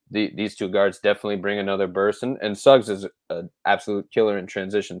down, these two guards definitely bring another burst, and Suggs is an absolute killer in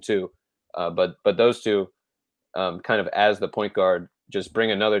transition too. But those two, kind of as the point guard, just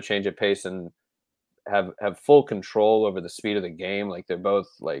bring another change of pace and have full control over the speed of the game. Like, they're both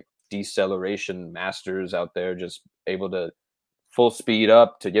like deceleration masters out there, just able to full speed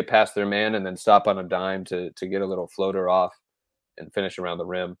up to get past their man and then stop on a dime to get a little floater off and finish around the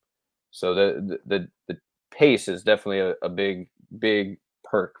rim. So the pace is definitely a big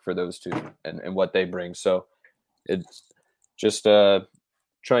perk for those two and what they bring. So it's just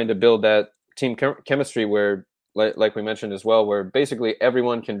trying to build that team chemistry where, like we mentioned as well, where basically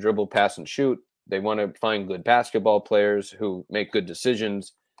everyone can dribble, pass, and shoot. They want to find good basketball players who make good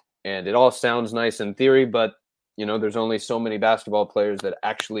decisions, and it all sounds nice in theory, but there's only so many basketball players that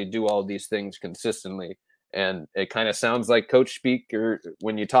actually do all these things consistently. And it kind of sounds like coach speak or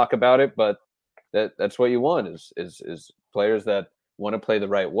when you talk about it, but that's what you want is players that want to play the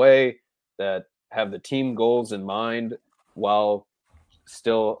right way, that have the team goals in mind while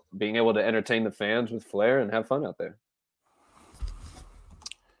still being able to entertain the fans with flair and have fun out there.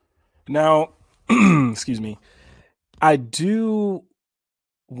 Now, excuse me, I do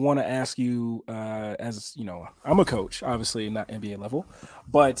want to ask you, as I'm a coach, obviously not NBA level,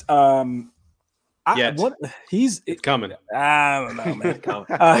 but it's coming. I don't know, man.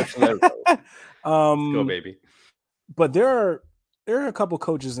 Go, baby. But there are a couple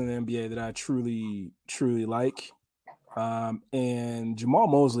coaches in the NBA that I truly like, and Jamal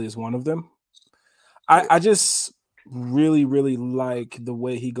Mosley is one of them. I just really like the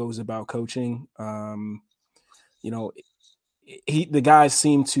way he goes about coaching. The guys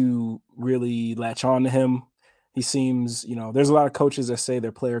seem to really latch on to him. He seems, there's a lot of coaches that say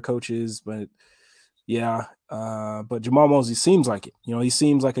they're player coaches, but but Jamal Mosley seems like it. He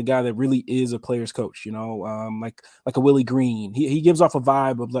seems like a guy that really is a player's coach, like a Willie Green. He gives off a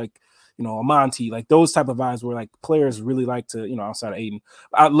vibe of like, a Monty, like those type of vibes where like players really like to, outside of Aiden,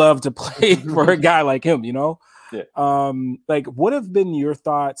 I'd love to play for a guy like him, Yeah. Like, what have been your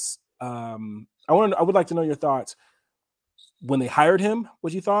thoughts? I would like to know your thoughts when they hired him,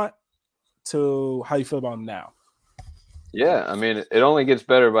 what you thought, to how you feel about him now. Yeah, I mean, it only gets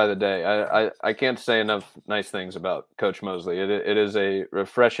better by the day. I can't say enough nice things about Coach Mosley. It is a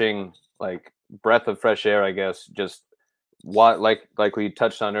refreshing, like, breath of fresh air, I guess. Just like we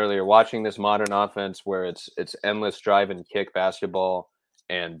touched on earlier, watching this modern offense where it's endless drive and kick basketball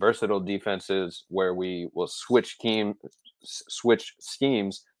and versatile defenses where we will switch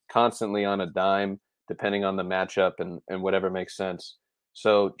schemes constantly on a dime depending on the matchup and whatever makes sense.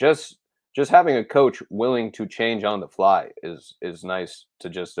 So just having a coach willing to change on the fly is nice to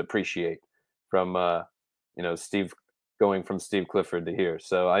just appreciate from Steve, going from Steve Clifford to here.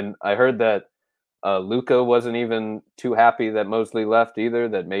 So I heard that Luka wasn't even too happy that Mosley left either,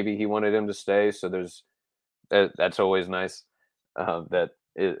 that maybe he wanted him to stay. So that's always nice that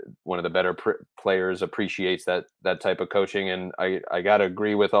one of the better players appreciates that type of coaching. And I got to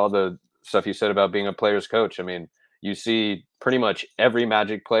agree with all the stuff you said about being a player's coach. I mean, you see pretty much every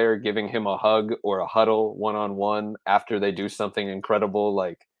Magic player giving him a hug or a huddle one-on-one after they do something incredible,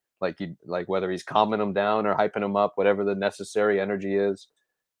 like whether he's calming them down or hyping them up, whatever the necessary energy is.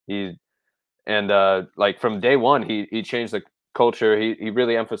 Like from day one, he changed the culture. He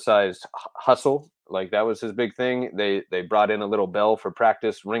really emphasized hustle. Like that was his big thing. They brought in a little bell for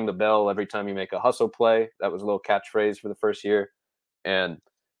practice, ring the bell every time you make a hustle play. That was a little catchphrase for the first year. And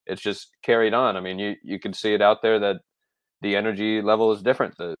it's just carried on. I mean, you can see it out there that the energy level is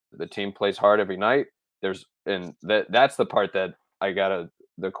different. The team plays hard every night. That's the part that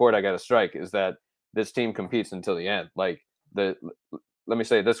the chord I gotta strike is that this team competes until the end. Like let me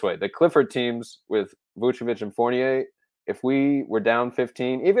say it this way: the Clifford teams with Vucevic and Fournier, if we were down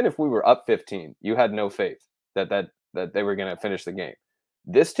 15, even if we were up 15, you had no faith that they were going to finish the game.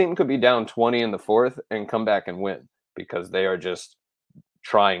 This team could be down 20 in the fourth and come back and win because they are just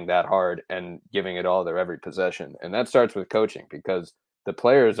trying that hard and giving it all their every possession. And that starts with coaching, because the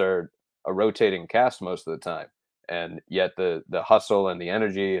players are a rotating cast most of the time. And yet the hustle and the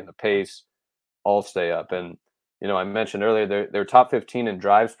energy and the pace all stay up. And, I mentioned earlier, they're top 15 in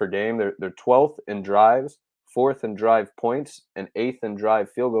drives per game. They're 12th in drives, 4th in drive points, and 8th in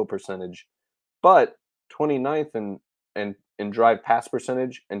drive field goal percentage, but 29th in drive pass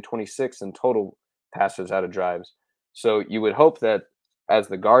percentage and 26th in total passes out of drives. So you would hope that as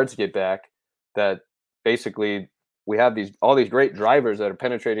the guards get back, that basically we have all these great drivers that are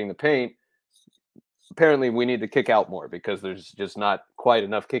penetrating the paint. Apparently we need to kick out more, because there's just not quite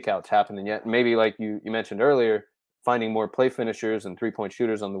enough kickouts happening yet. Maybe, like you mentioned earlier, finding more play finishers and 3-point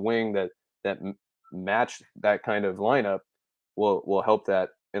shooters on the wing that match that kind of lineup will help that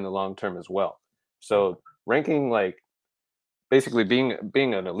in the long term as well. So ranking, like, basically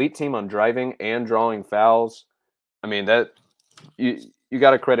being an elite team on driving and drawing fouls, I mean, that you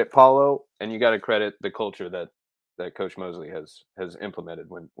got to credit Paulo, and you got to credit the culture that Coach Mosley has implemented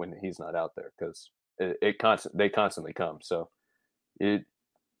when he's not out there, because they constantly come. So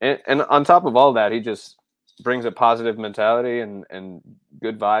and on top of all that, he just brings a positive mentality and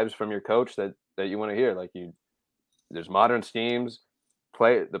good vibes from your coach that you want to hear. Like, there's modern schemes,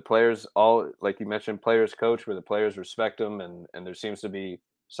 the players, all, like you mentioned, players coach where the players respect them, and there seems to be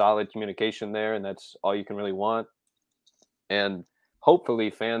solid communication there, and that's all you can really want. And hopefully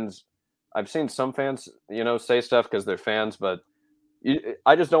fans, I've seen some fans, say stuff because they're fans, but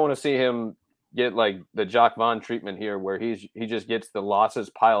I just don't want to see him get like the Jacques Vaughn treatment here, where he just gets the losses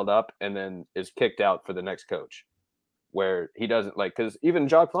piled up and then is kicked out for the next coach, where he doesn't, like, because even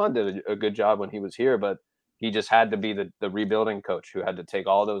Jacques Vaughn did a good job when he was here, but he just had to be the rebuilding coach who had to take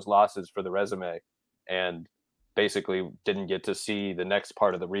all those losses for the resume, and basically didn't get to see the next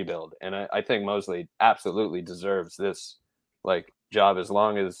part of the rebuild. And I think Mosley absolutely deserves this, like, job, as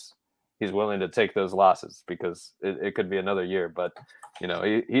long as he's willing to take those losses, because it could be another year. But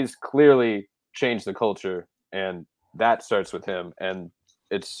he's clearly changed the culture, and that starts with him. And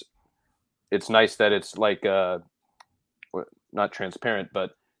it's nice that it's like not transparent,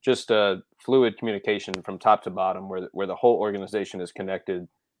 but just fluid communication from top to bottom, where the whole organization is connected,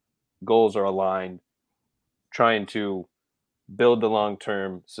 goals are aligned, trying to build the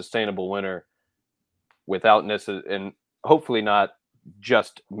long-term sustainable winner without and hopefully not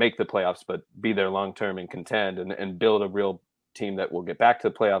just make the playoffs, but be there long-term and contend, and build a real team that will get back to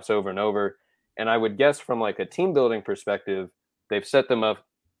the playoffs over and over. And I would guess, from like a team building perspective, they've set them up.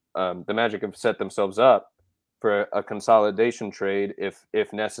 The Magic have set themselves up for a consolidation trade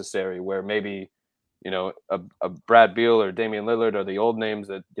if necessary, where maybe a Brad Beal or Damian Lillard are the old names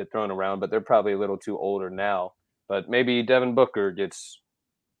that get thrown around, but they're probably a little too older now. But maybe Devin Booker gets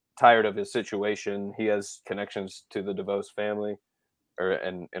tired of his situation. He has connections to the DeVos family,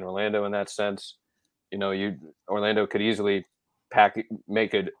 in Orlando in that sense. Orlando could easily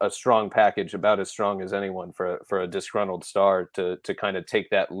make a strong package, about as strong as anyone, for a disgruntled star to kind of take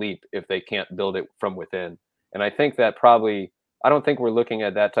that leap if they can't build it from within. And I think that I don't think we're looking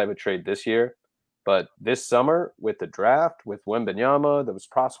at that type of trade this year, but this summer with the draft, with Wembanyama, those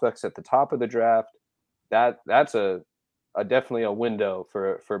prospects at the top of the draft, that's definitely a window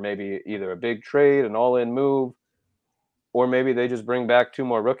for maybe either a big trade, an all-in move, or maybe they just bring back 2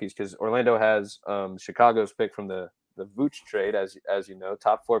 more rookies, because Orlando has Chicago's pick from the Vooch trade, as you know,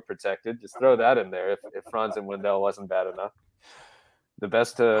 top 4 protected. Just throw that in there if Franz and Wendell wasn't bad enough. The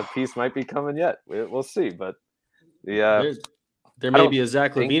best piece might be coming yet. We'll see, but there may be a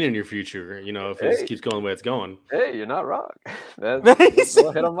Zach LaVine in your future. If it keeps going the way it's going. Hey, you're not wrong. We'll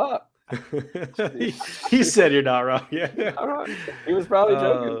hit him up. he said you're not wrong. Yeah, not wrong. He was probably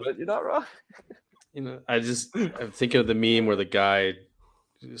joking, but you're not wrong. I'm thinking of the meme where the guy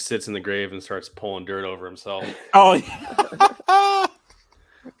sits in the grave and starts pulling dirt over himself. Oh, yeah.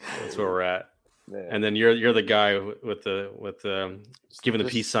 That's where we're at. Man. And then you're the guy with giving the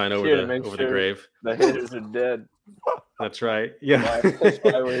peace sign over the grave. The haters are dead. That's right. Yeah. That's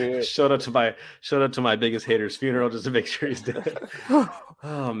why we're here. Shout out to my biggest hater's funeral just to make sure he's dead.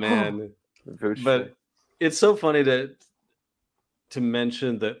 Oh man. But it's so funny to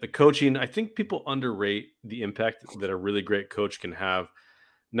mention that the coaching. I think people underrate the impact that a really great coach can have,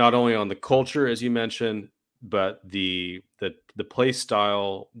 not only on the culture, as you mentioned, but the play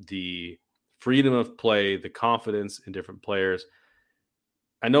style, the freedom of play, the confidence in different players.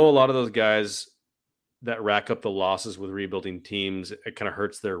 I know a lot of those guys that rack up the losses with rebuilding teams, it kind of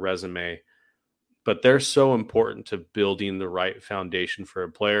hurts their resume, but they're so important to building the right foundation for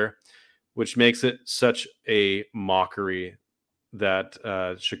a player, which makes it such a mockery that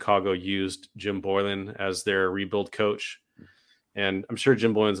Chicago used Jim Boylan as their rebuild coach. And I'm sure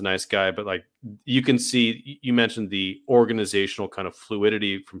Jim Boylan's a nice guy, but like you can see, you mentioned the organizational kind of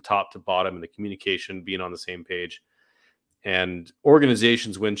fluidity from top to bottom and the communication being on the same page. And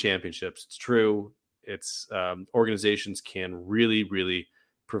organizations win championships. It's true. It's organizations can really, really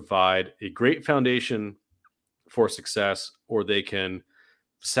provide a great foundation for success, or they can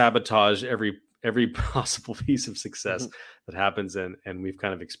sabotage every possible piece of success that happens. And we've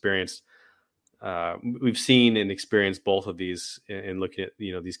kind of experienced, we've seen and experienced both of these in looking at,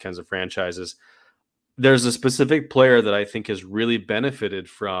 these kinds of franchises. There's a specific player that I think has really benefited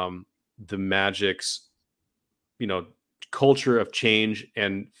from the Magic's, culture of change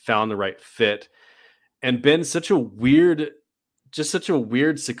and found the right fit and been such a weird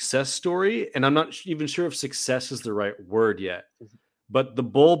success story. And I'm not even sure if success is the right word yet, but the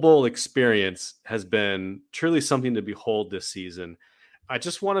Bowl experience has been truly something to behold this season. I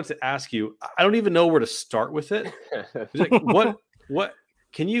just wanted to ask you, I don't even know where to start with it. Like, what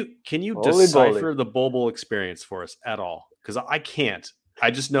can you decipher the Bowl experience for us at all? Because I can't.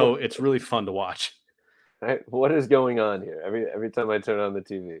 I just know it's really fun to watch. Right? What is going on here? Every time I turn on the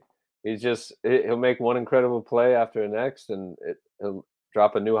TV, he'll make one incredible play after the next, and he'll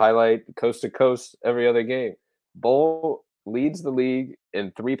drop a new highlight coast to coast every other game. Bowl leads the league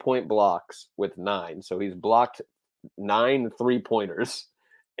in 3-point blocks with 9, so he's blocked 9 3-pointers,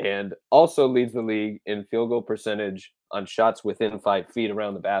 and also leads the league in field goal percentage on shots within 5 feet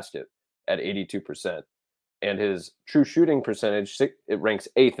around the basket at 82%, and his true shooting percentage, it ranks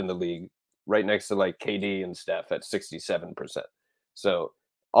 8th in the league, right next to like KD and Steph at 67%. So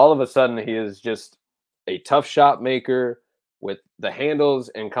all of a sudden he is just a tough shot maker with the handles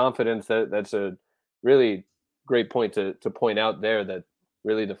and confidence. That's a really great point to point out there, that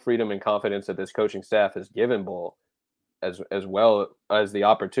really the freedom and confidence that this coaching staff has given Bull as well as the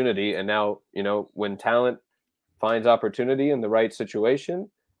opportunity. And now, when talent finds opportunity in the right situation,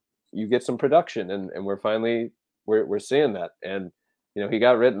 you get some production, and we're seeing that. And he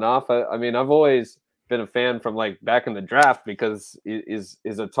got written off. I mean, I've always been a fan from like back in the draft because he's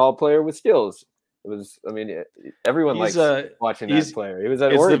a tall player with skills. It was, everyone likes watching that player. He was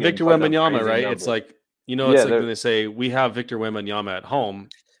at Oregon. It's the Victor Wembanyama, right? Numbers. It's like, it's like when they say we have Victor Wembanyama at home,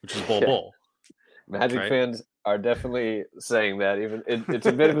 which is Bull. Magic fans are definitely saying that. Even it's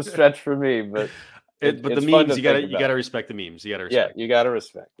a bit of a stretch for me, but the memes, you gotta respect the memes. You gotta respect. Yeah, you gotta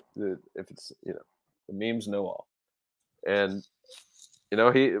respect. If it's the memes know all. And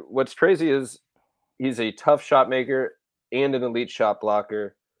what's crazy is he's a tough shot maker and an elite shot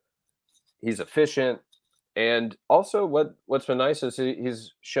blocker. He's efficient, and also what's been nice is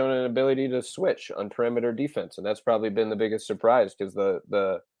he's shown an ability to switch on perimeter defense, and that's probably been the biggest surprise, because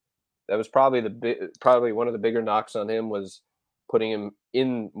that was probably one of the bigger knocks on him, was putting him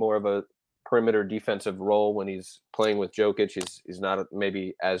in more of a perimeter defensive role when he's playing with Jokic. He's not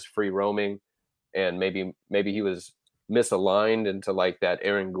maybe as free roaming, and maybe he was misaligned into like that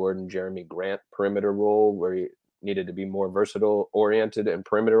Aaron Gordon, Jeremy Grant perimeter role, where he needed to be more versatile oriented and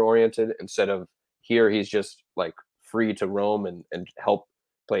perimeter oriented, instead of here he's just like free to roam and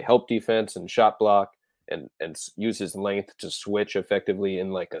play help defense and shot block and use his length to switch effectively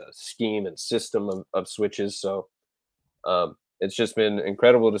in like a scheme and system of switches. So it's just been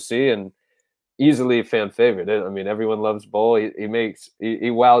incredible to see, and easily fan favorite. I mean, everyone loves Bull. He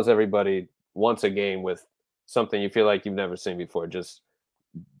wows everybody once a game with something you feel like you've never seen before. Just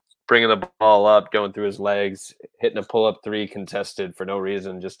bringing the ball up, going through his legs, hitting a pull-up 3 contested for no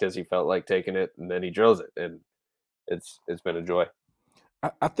reason, just because he felt like taking it, and then he drills it, and it's been a joy.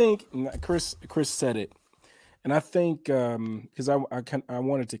 I think Chris said it, and I think because I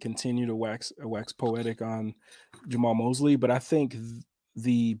wanted to continue to wax poetic on Jamal Mosley, but I think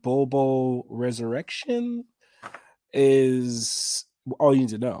the Bowl resurrection is all you need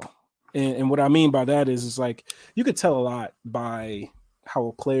to know. And what I mean by that is like you could tell a lot by how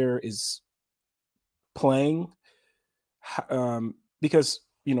a player is playing, because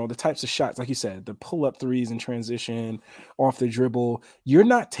the types of shots, like you said, the pull-up 3s in transition, off the dribble, you're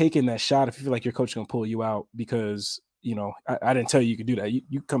not taking that shot if you feel like your coach is gonna pull you out because I didn't tell you could do that.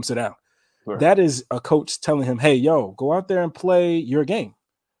 You come sit down. Right. That is a coach telling him, hey, yo, go out there and play your game.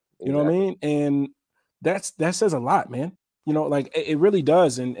 You know what I mean? And that says a lot, man. Like it really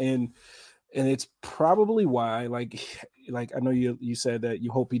does. And it's probably why, like I know you said that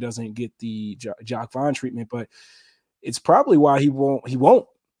you hope he doesn't get the Jock Vaughn treatment, but it's probably why he won't,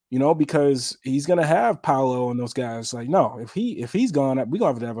 because he's gonna have Paolo and those guys. Like, no, if he's gone, we're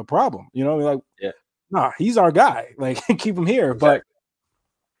gonna have to have a problem. Nah, he's our guy. Like, keep him here. Exactly. But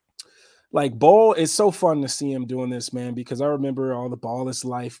like Bull, it's so fun to see him doing this, man, because I remember all the Ball is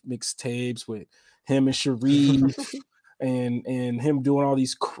Life mixtapes with him and Sharif and him doing all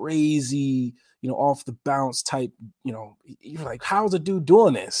these crazy, off the bounce type, you're like, how's a dude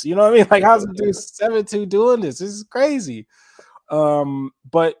doing this? You know what I mean? Like, how's a dude 7'2" doing this? This is crazy.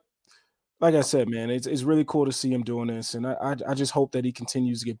 But like I said, man, it's really cool to see him doing this, and I just hope that he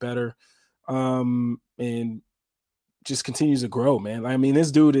continues to get better, and just continues to grow, man. I mean,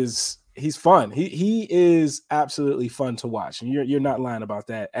 this dude he's fun. He is absolutely fun to watch, and you're not lying about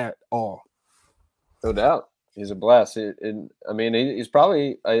that at all. No doubt. He's a blast. I mean, he's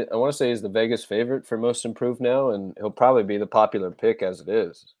probably, I want to say he's the Vegas favorite for most improved now, and he'll probably be the popular pick as it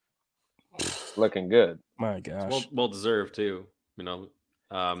is. Looking good. My gosh. Well deserved too, Yeah,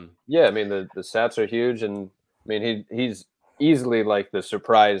 I mean, the stats are huge, and I mean, he's easily like the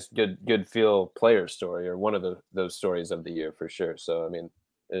surprise good feel player story, or one of those stories of the year for sure. So, I mean,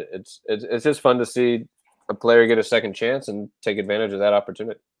 it's just fun to see a player get a second chance and take advantage of that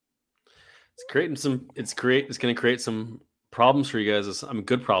opportunity. It's going to create some problems for you guys. I mean,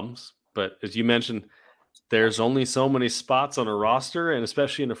 good problems, but as you mentioned, there's only so many spots on a roster, and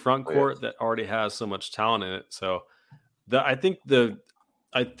especially in a front court that already has so much talent in it. So, I think the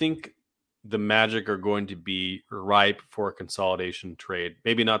Magic are going to be ripe for a consolidation trade.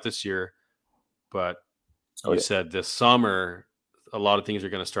 Maybe not this year, but you said this summer, a lot of things are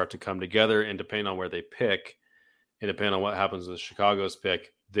going to start to come together, and depending on where they pick, and depending on what happens with Chicago's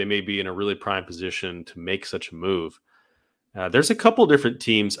pick, they may be in a really prime position to make such a move. There's a couple different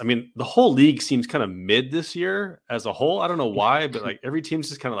teams. I mean, the whole league seems kind of mid this year as a whole. I don't know why, but like every team's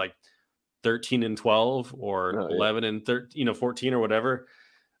just kind of like 13-12 or 11-13, 14 or whatever.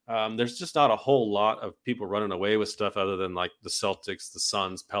 There's just not a whole lot of people running away with stuff other than like the Celtics, the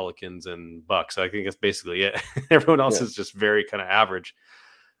Suns, Pelicans, and Bucks. I think that's basically it. Everyone else is just very kind of average.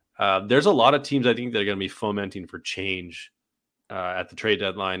 There's a lot of teams I think that are going to be fomenting for change at the trade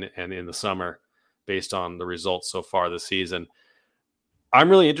deadline and in the summer based on the results so far this season. I'm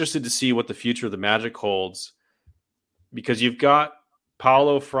really interested to see what the future of the Magic holds, because you've got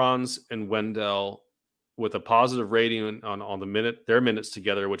Paolo, Franz, and Wendell with a positive rating on their minutes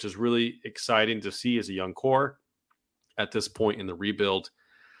together, which is really exciting to see as a young core at this point in the rebuild.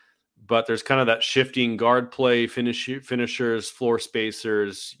 But there's kind of that shifting guard play, finishers, floor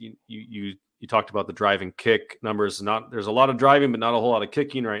spacers. You talked about the drive and kick numbers. There's a lot of driving, but not a whole lot of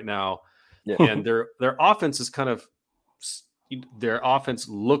kicking right now. Yeah. And their offense is their offense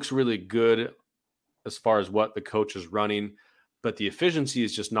looks really good as far as what the coach is running, but the efficiency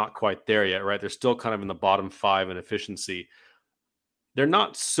is just not quite there yet, right? They're still kind of in the bottom 5 in efficiency. They're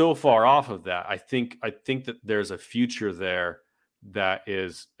not so far off of that. I think that there's a future there that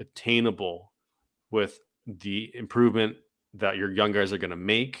is attainable with the improvement that your young guys are going to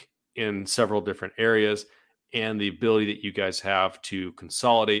make in several different areas, and the ability that you guys have to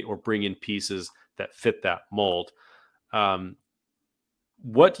consolidate or bring in pieces that fit that mold.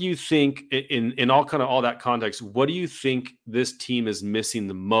 What do you think in all that context, what do you think this team is missing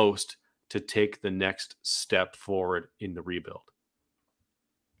the most to take the next step forward in the rebuild?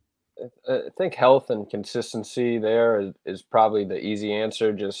 I think health and consistency there is probably the easy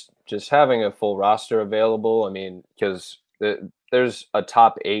answer. Just having a full roster available. I mean, because there's a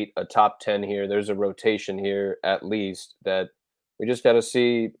top 8, a top 10 here. There's a rotation here at least that we just got to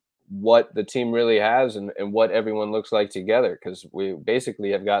see what the team really has and what everyone looks like together. Because we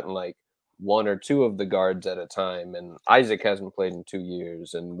basically have gotten like 1 or 2 of the guards at a time, and Isaac hasn't played in 2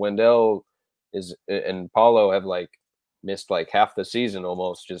 years, and Wendell and Paulo have like missed like half the season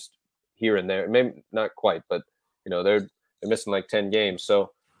almost, just here and there. Maybe not quite, but they're missing like 10 games.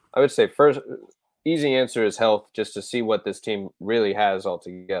 So I would say first easy answer is health, just to see what this team really has all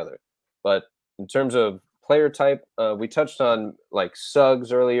together. But in terms of player type, we touched on like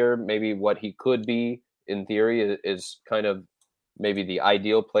Suggs earlier. Maybe what he could be in theory is kind of maybe the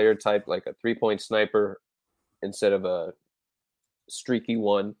ideal player type, like a 3-point sniper instead of a streaky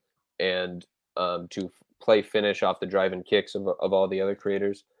one, and to play finish off the drive and kicks of all the other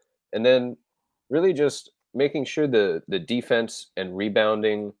creators. And then really just making sure the defense and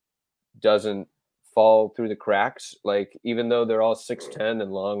rebounding doesn't fall through the cracks. Like, even though they're all 6'10"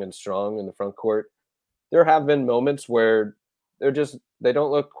 and long and strong in the front court, there have been moments where they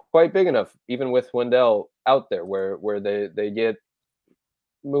don't look quite big enough, even with Wendell out there, where they get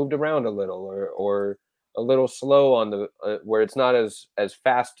moved around a little or a little slow on the where it's not as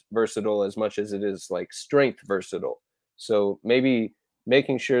fast versatile as much as it is like strength versatile. So maybe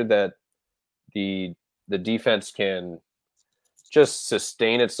making sure that the defense can just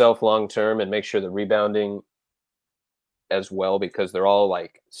sustain itself long term and make sure the rebounding as well, because they're all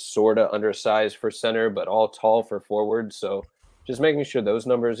like sort of undersized for center but all tall for forward. So just making sure those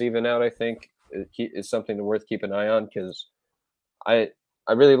numbers even out, I think, is something worth keeping an eye on, because I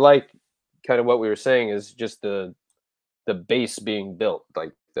really like kind of what we were saying is just the base being built,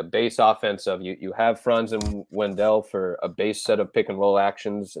 like the base offense of you have Franz and Wendell for a base set of pick and roll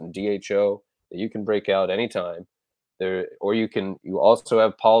actions and DHO that you can break out anytime there, or you also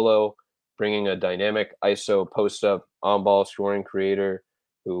have Paulo bringing a dynamic ISO post up on ball scoring creator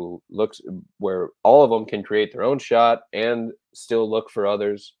who looks where all of them can create their own shot and still look for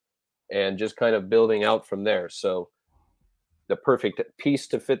others, and just kind of building out from there. So the perfect piece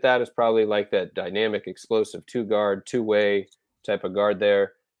to fit that is probably like that dynamic, explosive two-way type of guard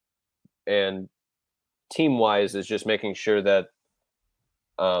there. And team-wise is just making sure that,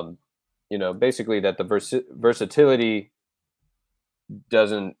 basically that the versatility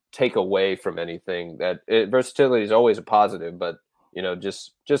doesn't take away from anything. Versatility is always a positive, but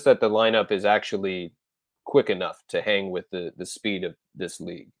just that the lineup is actually quick enough to hang with the speed of this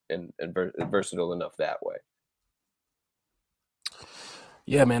league and versatile enough that way.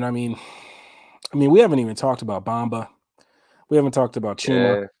 Yeah, man. I mean, we haven't even talked about Bamba. We haven't talked about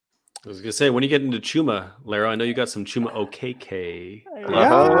Chuma. Yeah. I was gonna say, when you get into Chuma, Laro, I know you got some Chuma OKK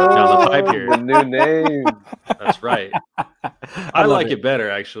down the pipe here. The new name. That's right. I like it better,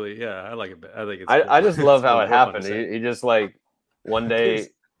 actually. Yeah, I like it better. I think it's. I just love how it happened. He just like one day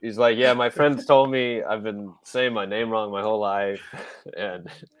he's like, yeah, my friends told me I've been saying my name wrong my whole life, and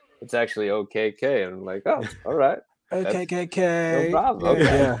it's actually OKK. And I'm like, oh, all right. OKKK. No problem.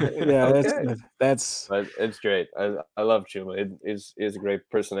 Okay. Yeah. Okay. That's. But it's great. I love Chuma. It is a great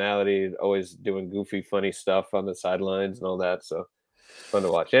personality. Always doing goofy, funny stuff on the sidelines and all that. So fun to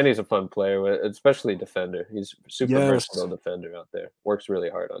watch. And he's a fun player, especially defender. He's a super versatile defender out there. Works really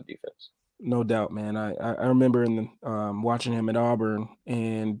hard on defense. No doubt, man. I remember watching him at Auburn,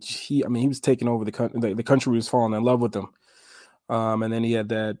 and he was taking over the country. The country was falling in love with him. And then he had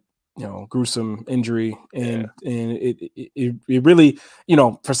that gruesome injury, and it really,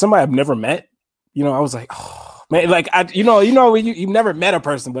 for somebody I've never met, I was like, oh man, like when you've never met a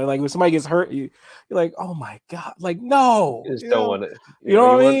person, but like when somebody gets hurt, you're like, oh my God, like no, you just don't want it. You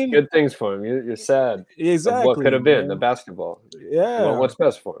know what I mean? Good things for him. You're sad. Exactly. What could have been the basketball. Yeah. You want what's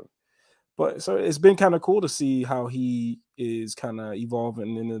best for him. But so it's been kind of cool to see how he is kind of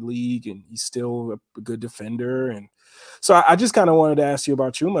evolving in the league, and he's still a good defender. And so I just kind of wanted to ask you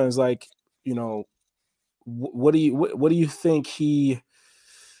about Chuma. Is like, what do you think he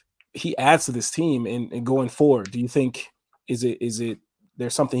adds to this team and going forward? Do you think is it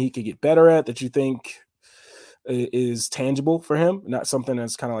there's something he could get better at that you think is tangible for him? Not something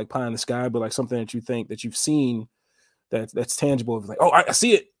that's kind of like pie in the sky, but like something that you think that you've seen that's tangible. It's like, oh, I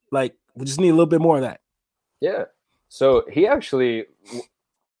see it. Like, we just need a little bit more of that. Yeah. So he actually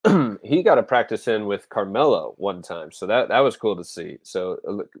he got a practice in with Carmelo one time. So that was cool to see.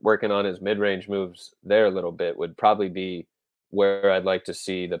 So working on his mid-range moves there a little bit would probably be where I'd like to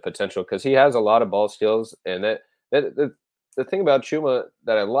see the potential, because he has a lot of ball skills. And the thing about Chuma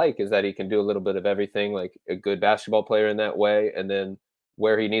that I like is that he can do a little bit of everything, like a good basketball player in that way. And then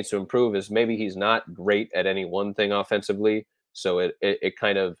where he needs to improve is maybe he's not great at any one thing offensively. So it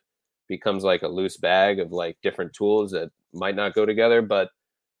kind of becomes like a loose bag of like different tools that might not go together. But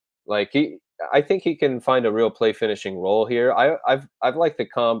like I think he can find a real play finishing role here. I've liked the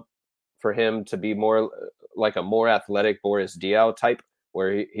comp for him to be more like a more athletic Boris Diaw type,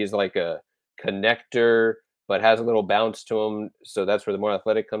 where he's like a connector but has a little bounce to him. So that's where the more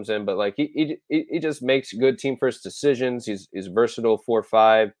athletic comes in. But like he just makes good team first decisions. He's versatile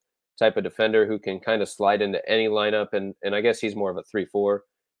 4-5 type of defender who can kind of slide into any lineup, and I guess he's more of a 3-4.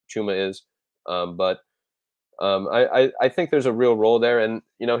 Chuma is, but I think there's a real role there, and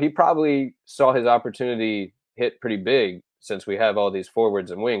he probably saw his opportunity hit pretty big, since we have all these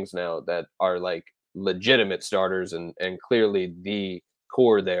forwards and wings now that are like legitimate starters and clearly the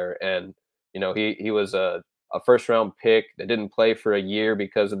core there. And he was a first round pick that didn't play for a year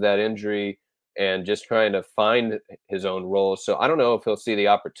because of that injury, and just trying to find his own role. So I don't know if he'll see the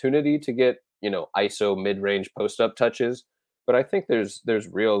opportunity to get, ISO mid-range post-up touches, but I think there's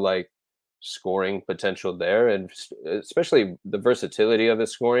real like scoring potential there, and especially the versatility of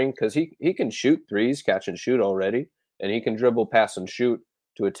his scoring, because he can shoot threes, catch and shoot already, and he can dribble, pass, and shoot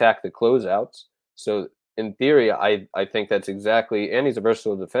to attack the closeouts. So in theory, I think that's exactly, and he's a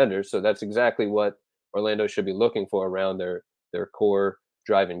versatile defender, so that's exactly what Orlando should be looking for around their core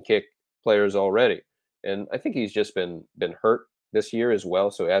drive and kick players already. And I think he's just been hurt this year as well,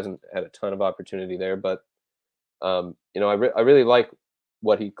 so he hasn't had a ton of opportunity there. But I really like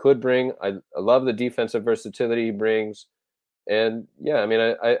what he could bring. I love the defensive versatility he brings, and yeah, I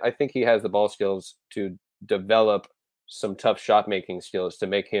mean, I think he has the ball skills to develop some tough shot making skills to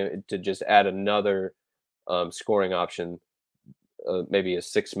make him to just add another scoring option, maybe a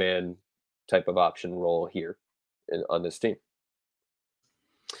 6-man type of option role here on this team.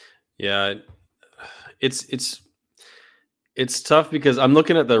 Yeah, it's tough because I'm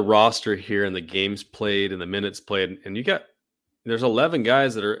looking at the roster here and the games played and the minutes played, and there's 11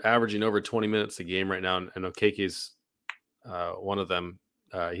 guys that are averaging over 20 minutes a game right now, and Okeke's one of them.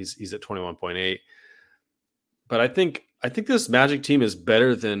 He's at 21.8. But I think this Magic team is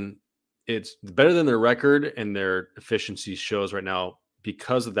better than their record and their efficiency shows right now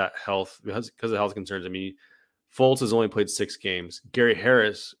because of that health, because of health concerns. I mean, Fultz has only played 6 games. Gary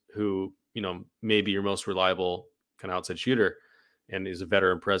Harris, who may be your most reliable kind of outside shooter and is a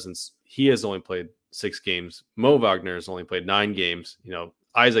veteran presence, he has only played 6 games. Mo Wagner has only played 9 games.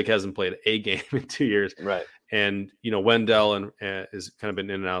 Isaac hasn't played a game in 2 years. Right. And Wendell is kind of been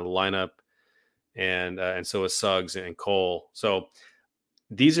in and out of the lineup, and so is Suggs and Cole. So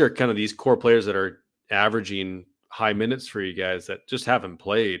these are kind of these core players that are averaging high minutes for you guys that just haven't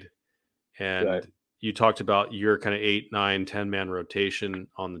played. And right. You talked about your kind of 8, 9, 10-man rotation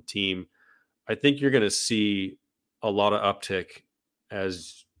on the team. I think you're going to see a lot of uptick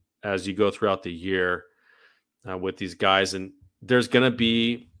as you go throughout the year with these guys, and there's going to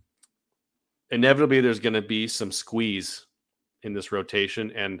be some squeeze in this rotation,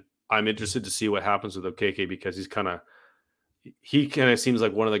 and I'm interested to see what happens with Okeke because he kind of seems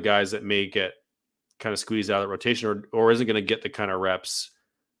like one of the guys that may get kind of squeezed out of the rotation or isn't going to get the kind of reps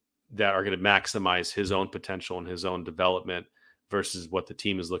that are going to maximize his own potential and his own development versus what the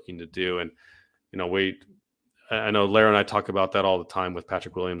team is looking to do. And, I know Larry and I talk about that all the time with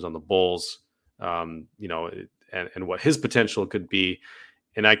Patrick Williams on the Bulls, and what his potential could be.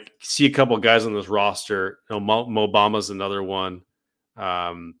 And I see a couple of guys on this roster. Mo Bama's another one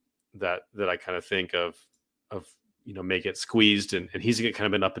that I kind of think of may get squeezed, and he's kind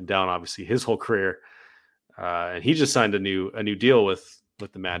of been up and down, obviously, his whole career. And he just signed a new deal with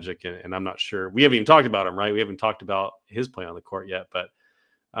the Magic, and I'm not sure. We haven't even talked about him, right? We haven't talked about his play on the court yet, but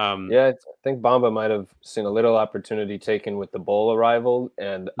I think Bamba might have seen a little opportunity taken with the Bull arrival,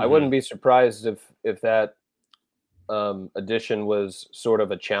 and I wouldn't be surprised if that addition was sort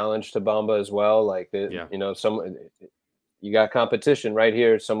of a challenge to Bamba as well. Like, you got competition right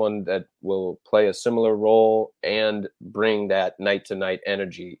here, someone that will play a similar role and bring that night-to-night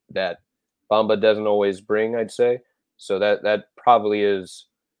energy that Bamba doesn't always bring, I'd say. So that probably is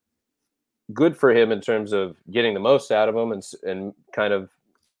good for him in terms of getting the most out of him and kind of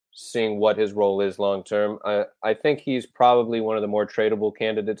seeing what his role is long term. I think he's probably one of the more tradable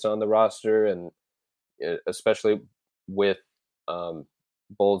candidates on the roster, and especially with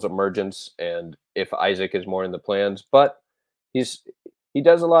Bull's emergence and if Isaac is more in the plans. But he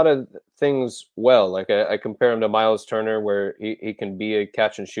does a lot of things well. Like I compare him to Miles Turner, where he can be a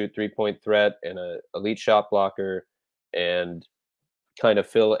catch and shoot 3-point threat and an elite shot blocker and kind of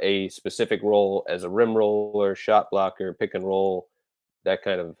fill a specific role as a rim roller, shot blocker, pick and roll, that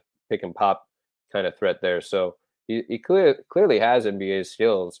kind of pick and pop kind of threat there. So he clearly has NBA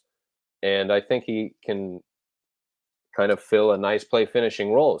skills, and I think he can kind of fill a nice play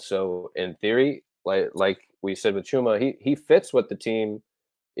finishing role. So in theory, like we said with Chuma, he fits what the team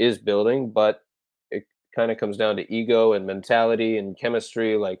is building, but it kind of comes down to ego and mentality and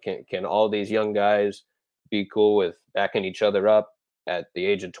chemistry. Like, can all these young guys be cool with backing each other up at the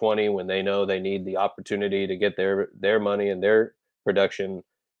age of 20 when they know they need the opportunity to get their money and their production,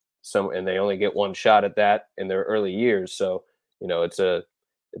 and they only get one shot at that in their early years. So it's a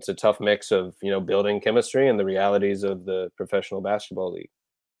tough mix of building chemistry and the realities of the professional basketball league.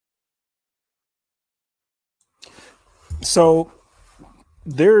 So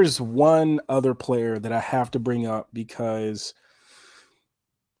there's one other player that I have to bring up because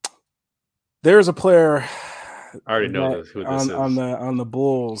there's a player I already know who this is on the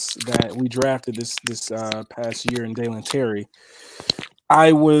Bulls that we drafted this past year in Dalen Terry.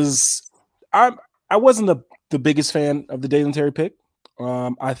 I wasn't the biggest fan of the Dalen Terry pick.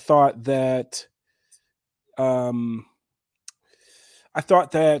 I thought that the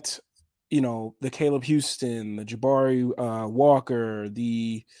Caleb Houston, the Jabari Walker,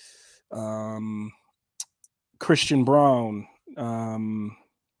 the Christian Brown,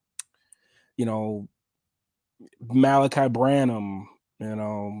 Malachi Branham,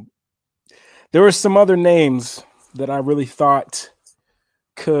 there were some other names that I really thought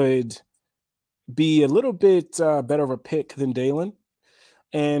could be a little bit better of a pick than Dalen.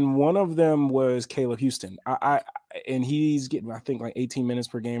 And one of them was Caleb Houston. And he's getting, I think, like 18 minutes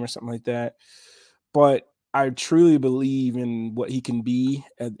per game or something like that. But I truly believe in what he can be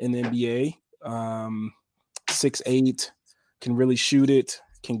in the NBA. 6'8", can really shoot it,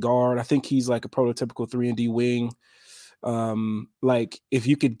 can guard. I think he's like a prototypical 3-and-D wing. Like if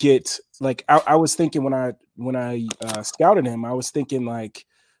you could get like I was thinking when I scouted him, I was thinking like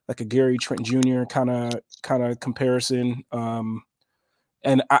a Gary Trent Jr. kind of comparison.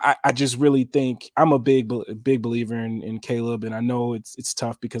 And I just really think I'm a big believer in Caleb, and I know it's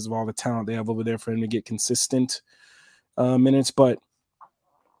tough because of all the talent they have over there for him to get consistent minutes. But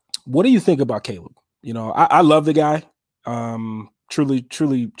what do you think about Caleb? You know, I love the guy.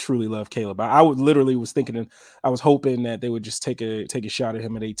 Truly love Caleb. I would literally was thinking, I was hoping that they would just take a shot at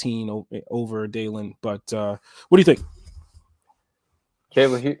him at 18 over Dalen. But what do you think?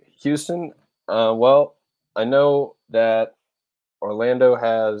 Caleb Houston. Well, I know that Orlando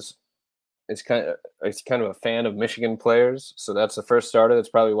is kind of a fan of Michigan players, so that's the first starter. That's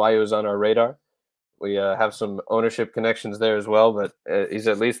probably why he was on our radar. We have some ownership connections there as well, but he's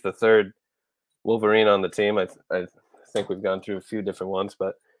at least the third Wolverine on the team. I think we've gone through a few different ones,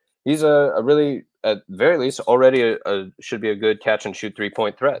 but he's a really, at very least, already should be a good catch and shoot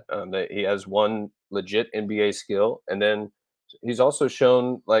 3-point threat. He has one legit NBA skill, and then he's also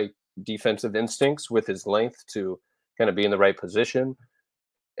shown like defensive instincts with his length to kind of be in the right position,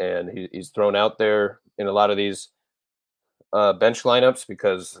 and he's thrown out there in a lot of these bench lineups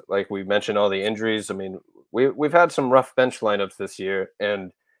because, like we mentioned, all the injuries. I mean, we've had some rough bench lineups this year,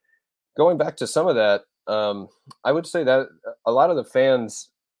 and going back to some of that, I would say that a lot of the fans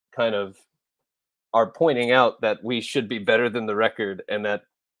kind of are pointing out that we should be better than the record, and that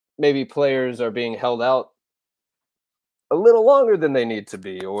maybe players are being held out a little longer than they need to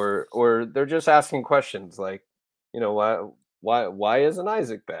be, or they're just asking questions like, you know, why isn't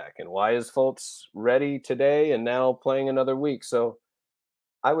Isaac back, and why is Fultz ready today and now playing another week? So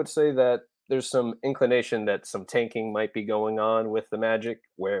I would say that there's some inclination that some tanking might be going on with the Magic,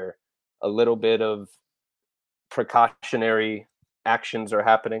 where a little bit of precautionary actions are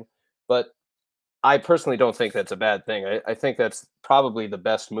happening. But I personally don't think that's a bad thing. I think that's probably the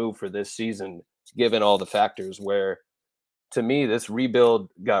best move for this season, given all the factors, where to me, this rebuild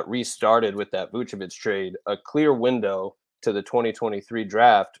got restarted with that Vucevic trade, a clear window to the 2023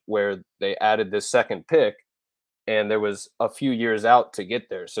 draft where they added this second pick, and there was a few years out to get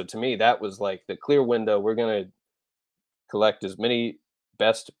there. So to me, that was like the clear window. We're going to collect as many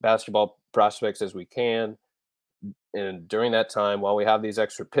best basketball prospects as we can, and during that time, while we have these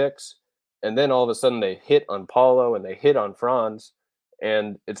extra picks, and then all of a sudden they hit on Paulo and they hit on Franz,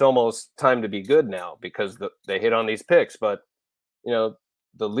 and it's almost time to be good now because they hit on these picks. But you know,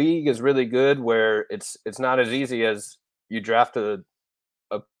 the league is really good where it's not as easy as you draft a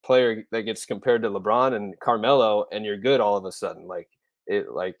player that gets compared to LeBron and Carmelo and you're good all of a sudden. Like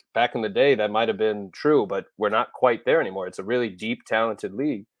back in the day, that might have been true, but we're not quite there anymore. It's a really deep, talented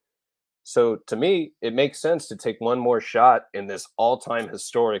league. So to me, it makes sense to take one more shot in this all-time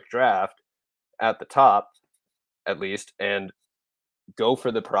historic draft at the top, at least, and go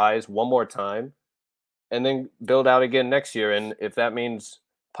for the prize one more time, and then build out again next year. And if that means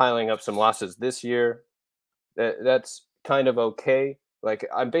piling up some losses this year, that's kind of okay. Like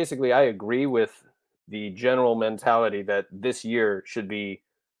I agree with the general mentality that this year should be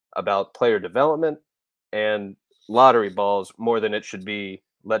about player development and lottery balls more than it should be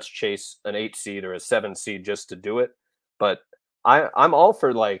let's chase an 8 seed or a 7 seed just to do it. But I'm all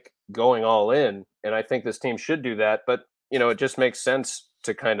for like going all in, and I think this team should do that. But you know, it just makes sense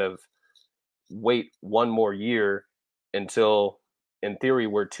to kind of wait one more year until, in theory,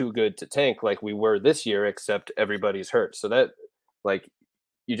 we're too good to tank like we were this year, except everybody's hurt. So that, like,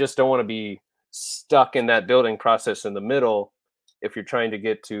 you just don't want to be stuck in that building process in the middle if you're trying to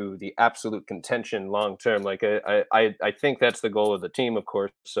get to the absolute contention long term. Like I think that's the goal of the team, of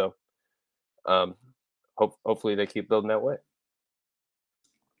course. So hopefully they keep building that way.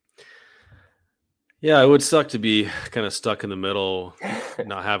 Yeah, it would suck to be kind of stuck in the middle,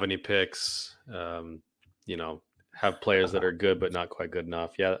 not have any picks, you know, have players that are good but not quite good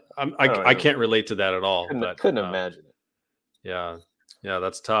enough. Yeah, I can't relate to that at all. Couldn't imagine it. Yeah,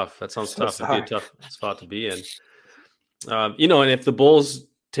 that's tough. That sounds tough. It'd be a tough spot to be in. You know, and if the Bulls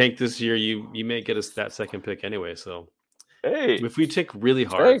tank this year, you may get us that second pick anyway. So hey, if we take really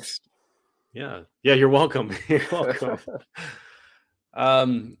hard, thanks. Yeah, you're welcome. You're welcome.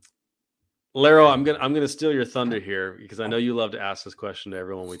 Laro, I'm gonna steal your thunder here because I know you love to ask this question to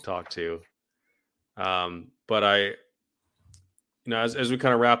everyone we talk to. But you know, as we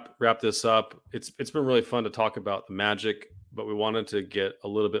kind of wrap this up, it's been really fun to talk about the Magic, but we wanted to get a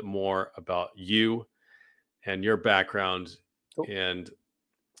little bit more about you and your background. Cool. And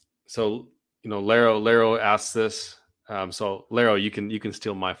so, you know, Laro asked this, So Laro, you can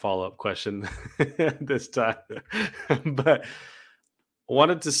steal my follow-up question this time. But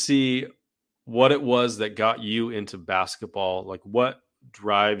wanted to see what it was that got you into basketball. Like what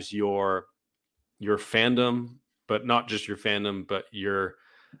drives your fandom, but not just your fandom, but your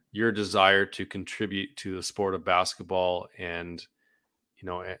desire to contribute to the sport of basketball and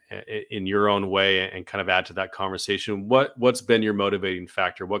in your own way, and kind of add to that conversation. What's been your motivating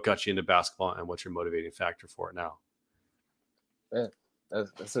factor? What got you into basketball, and what's your motivating factor for it now? Man,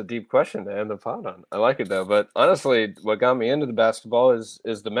 that's a deep question to end the pod on. I like it though, but honestly, what got me into the basketball is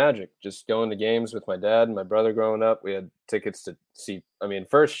the Magic. Just going to games with my dad and my brother growing up. We had tickets to see. I mean,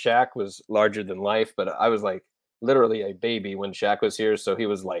 first Shaq was larger than life, but I was like literally a baby when Shaq was here, so he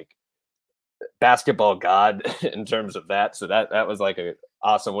was like basketball god in terms of that. So that was like a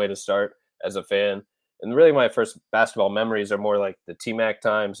awesome way to start as a fan. And really, my first basketball memories are more like the T-Mac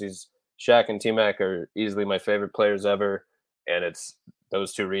times. Shaq and T-Mac are easily my favorite players ever. And it's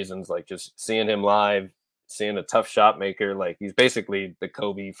those two reasons, like just seeing him live, seeing a tough shot maker. Like he's basically the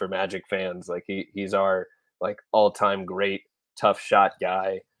Kobe for Magic fans. Like he's our like all-time great tough shot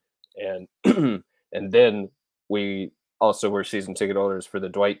guy. And and then we also were season ticket holders for the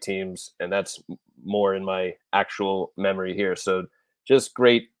Dwight teams, and that's more in my actual memory here. So just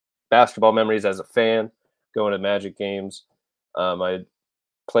great basketball memories as a fan, going to Magic games. I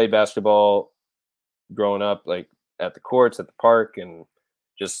played basketball growing up, like at the courts, at the park, and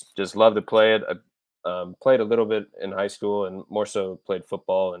just loved to play it. I played a little bit in high school, and more so played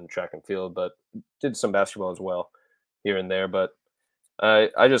football and track and field, but did some basketball as well here and there. But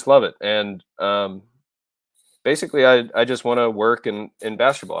I just love it. And basically, I just want to work in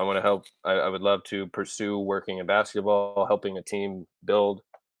basketball. I want to help. I would love to pursue working in basketball. Helping a team build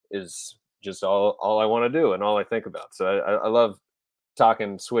is just all I want to do and all I think about. So I love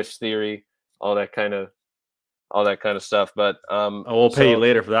talking switch theory, all that kind of stuff. But we'll pay you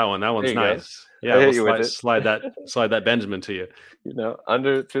later for that one. That one's nice. Go. Yeah, we'll slide that Benjamin to you.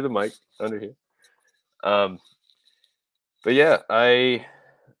 Under through the mic under here. But yeah, I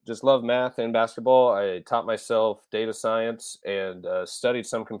just love math and basketball. I taught myself data science and studied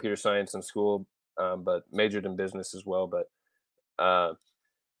some computer science in school, but majored in business as well. But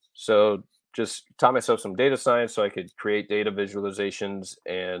so just taught myself some data science so I could create data visualizations,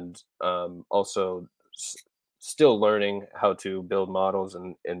 and also still learning how to build models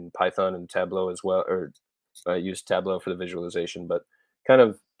in Python and Tableau as well, or use Tableau for the visualization, but kind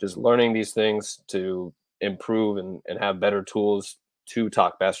of just learning these things to improve and have better tools to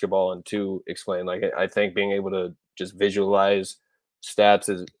talk basketball and to explain. Like I think being able to just visualize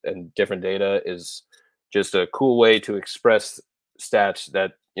stats and different data is just a cool way to express stats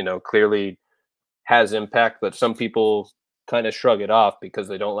that, clearly has impact, but some people kind of shrug it off because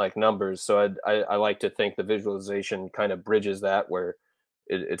they don't like numbers. So I like to think the visualization kind of bridges that, where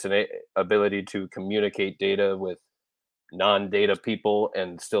it's an ability to communicate data with non-data people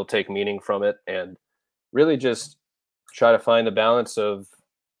and still take meaning from it, and really just try to find the balance of,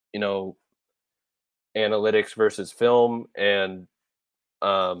 analytics versus film, and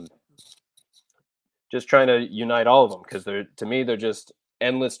just trying to unite all of them, because to me they're just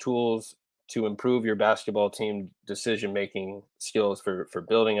endless tools to improve your basketball team decision-making skills for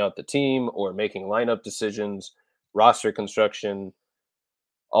building out the team or making lineup decisions, roster construction,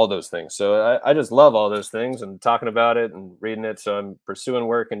 all those things. So I just love all those things and talking about it and reading it. So I'm pursuing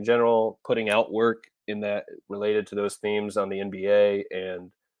work in general, putting out work in that related to those themes on the NBA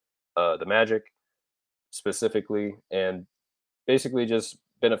and the Magic specifically, and basically just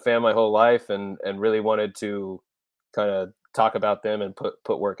been a fan my whole life, and really wanted to kind of talk about them and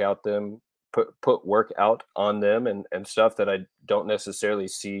put work out on them, and stuff that I don't necessarily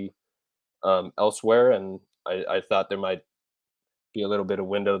see elsewhere. And I thought there might be a little bit of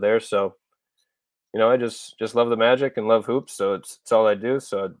window there. So, I just love the Magic and love hoops. So it's all I do.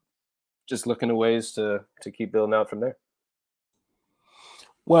 So just looking to ways to keep building out from there.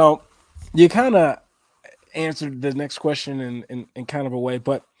 Well, you kind of answered the next question in kind of a way,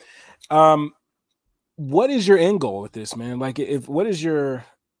 but what is your end goal with this, man? Like, what is your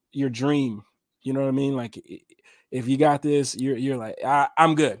dream? You know what I mean? Like, if you got this, you're like,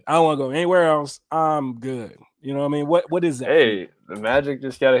 I'm good. I don't want to go anywhere else. I'm good. You know what I mean? What is that? Hey, the Magic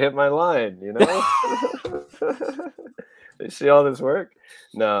just got to hit my line, They see all this work.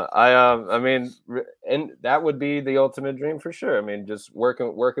 No, I mean, and that would be the ultimate dream for sure. I mean, just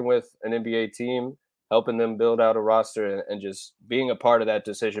working with an NBA team, helping them build out a roster, and just being a part of that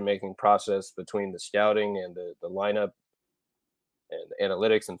decision-making process between the scouting and the lineup and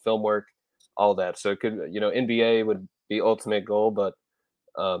analytics and film work, all that. So it could, NBA would be ultimate goal, but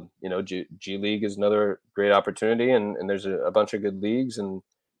G League is another great opportunity, and there's a bunch of good leagues, and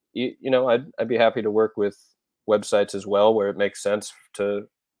I'd be happy to work with websites as well where it makes sense to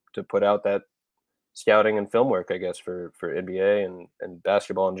put out that scouting and film work, I guess, for NBA and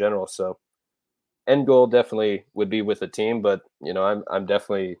basketball in general. So end goal definitely would be with a team, but I'm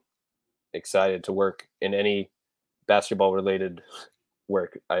definitely excited to work in any basketball related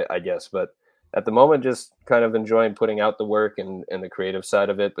work, I guess. But at the moment, just kind of enjoying putting out the work and the creative side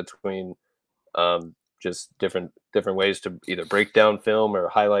of it, between just different ways to either break down film or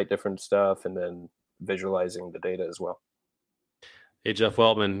highlight different stuff, and then visualizing the data as well. Hey, Jeff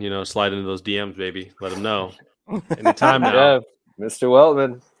Weltman, slide into those DMs, baby. Let him know. Anytime now. Yeah, Mr.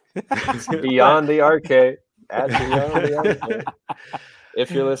 Weltman. Beyond the RK. At Beyond the RK.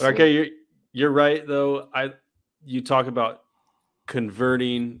 If you're listening. Okay, you're right though. You talk about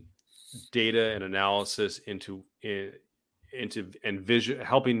converting data and analysis into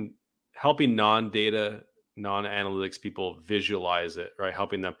helping non-data, non-analytics people visualize it, right?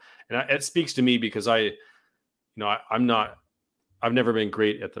 Helping them, and it speaks to me because I've never been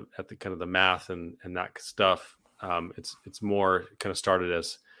great at the kind of the math and that stuff. It's more kind of started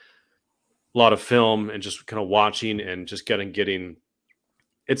as a lot of film and just kind of watching and just getting.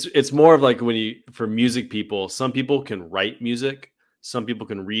 It's more of like for music people, some people can write music, some people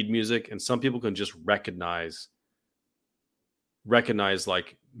can read music, and some people can just recognize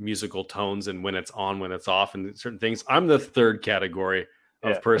like musical tones and when it's on, when it's off, and certain things. I'm the third category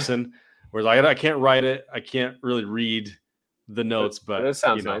of person, whereas I can't write it, I can't really read the notes, but that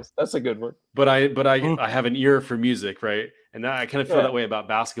sounds nice. That's a good one. But I have an ear for music, right? And I kind of feel that way about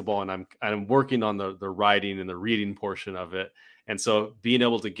basketball, and I'm working on the writing and the reading portion of it. And so being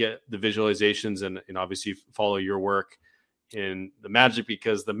able to get the visualizations and obviously follow your work in the Magic,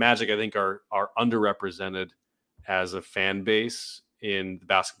 because the Magic, I think, are underrepresented as a fan base in the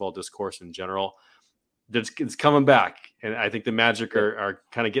basketball discourse in general. It's coming back, and I think the Magic are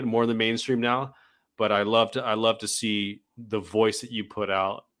kind of getting more in the mainstream now. But I love to see the voice that you put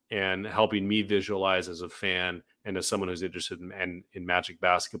out and helping me visualize as a fan and as someone who's interested in Magic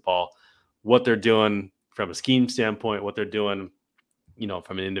basketball, what they're doing from a scheme standpoint, what they're doing,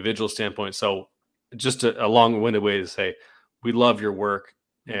 from an individual standpoint. So just a long-winded way to say, we love your work.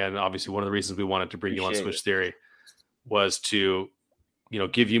 And obviously one of the reasons we wanted to bring you on Switch Theory was to,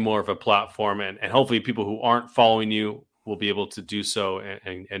 give you more of a platform, and hopefully people who aren't following you will be able to do so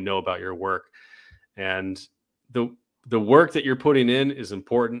and know about your work. And the work that you're putting in is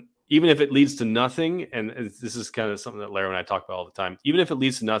important, even if it leads to nothing. And this is kind of something that Larry and I talk about all the time. Even if it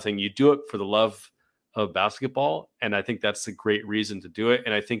leads to nothing, you do it for the love of basketball. And I think that's a great reason to do it.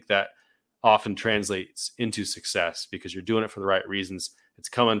 And I think that often translates into success because you're doing it for the right reasons. It's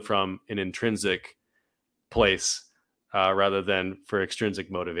coming from an intrinsic place rather than for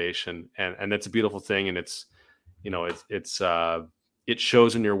extrinsic motivation. And that's a beautiful thing. And it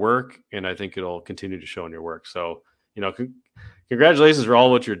shows in your work, and I think it'll continue to show in your work. So, congratulations for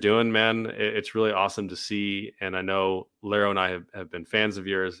all what you're doing, man. It's really awesome to see. And I know Laro and I have been fans of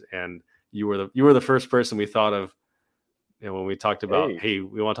yours, and you were the first person we thought of, when we talked about, hey,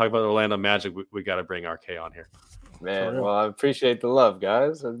 we want to talk about the Orlando Magic. We got to bring RK on here. Man, well, I appreciate the love,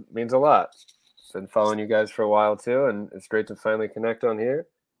 guys. It means a lot. Been following you guys for a while too, and it's great to finally connect on here.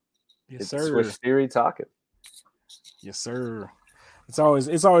 Yes, sir. Switch Theory talking. Yes, sir. It's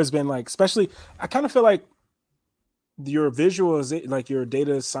always been like, especially, I kind of feel like your visuals, like your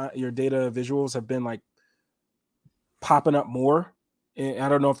data visuals have been like popping up more. And I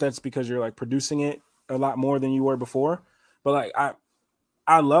don't know if that's because you're like producing it a lot more than you were before, but like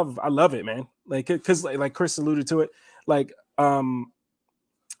I love it, man. Like, cause like Chris alluded to it, like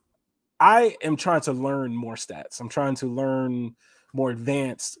I am trying to learn more stats. I'm trying to learn more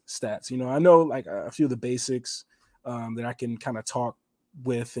advanced stats. I know like a few of the basics that I can kind of talk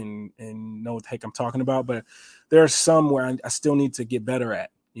with and know what the heck I'm talking about, but there are some where I still need to get better at,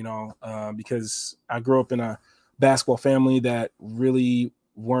 because I grew up in a basketball family that really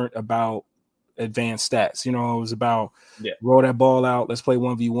weren't about advanced stats. It was about roll that ball out, let's play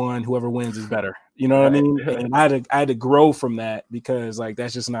 1v1, whoever wins is better. You know what I mean? And I had to grow from that because like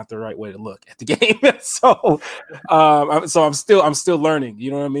that's just not the right way to look at the game. So I'm still learning,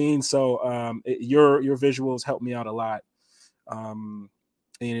 you know what I mean? So your visuals help me out a lot. And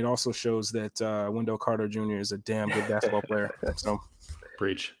it also shows that Wendell Carter Jr. is a damn good basketball player. So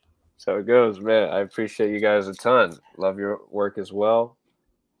preach. So it goes, man. I appreciate you guys a ton. Love your work as well.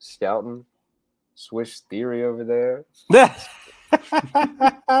 Scouting, Switch Theory over there. Man,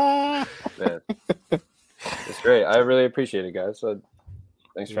 it's great. I really appreciate it, guys. So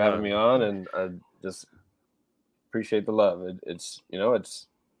thanks for having me on, and appreciate the love. It's it's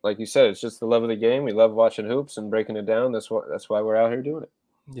like you said, it's just the love of the game. We love watching hoops and breaking it down. That's why we're out here doing it.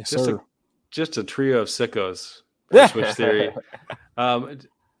 Yes, just sir. Just a trio of sickos for Switch Theory.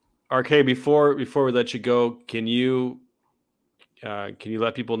 RK, before we let you go, can you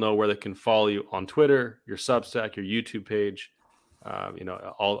let people know where they can follow you on Twitter, your Substack, your YouTube page,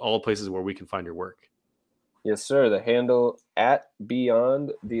 all places where we can find your work? Yes, sir. The handle at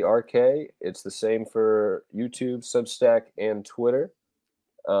BeyondTheRK. It's the same for YouTube, Substack, and Twitter.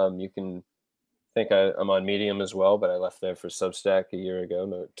 You can think I'm on Medium as well, but I left there for Substack a year ago.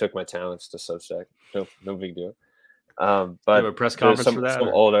 No, took my talents to Substack. No big deal. But you have a press conference for that? Some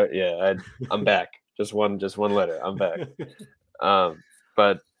older, yeah. I'm back. Just one letter. I'm back. So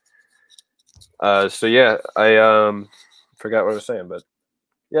yeah, I forgot what I was saying, but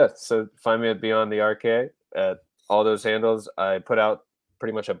yeah. So find me at BeyondTheRK at all those handles. I put out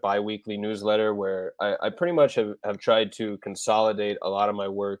pretty much a bi-weekly newsletter where I pretty much have tried to consolidate a lot of my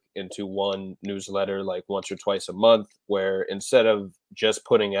work into one newsletter, like once or twice a month, where instead of just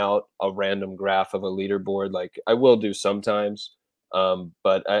putting out a random graph of a leaderboard, like I will do sometimes,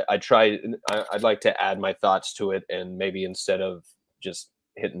 but I'd like to add my thoughts to it, and maybe instead of just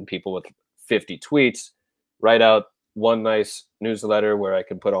hitting people with 50 tweets, write out one nice newsletter where I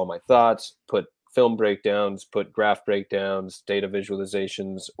can put all my thoughts, put film breakdowns, put graph breakdowns, data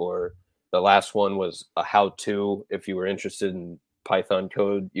visualizations, or the last one was a how-to. If you were interested in Python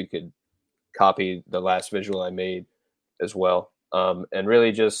code, you could copy the last visual I made as well. And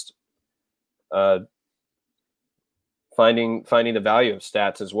really just finding the value of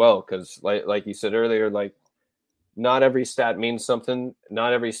stats as well, because like you said earlier, like not every stat means something.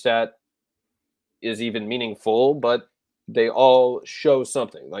 Not every stat is even meaningful, but they all show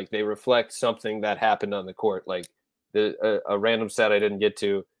something. Like they reflect something that happened on the court. Like a random stat I didn't get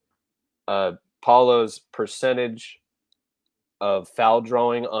to, Paulo's percentage of foul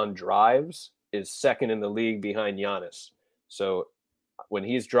drawing on drives is second in the league behind Giannis. So when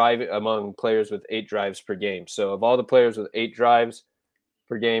he's driving, among players with 8 drives per game. So of all the players with 8 drives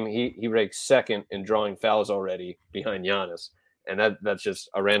per game, he ranks second in drawing fouls already behind Giannis. And that's just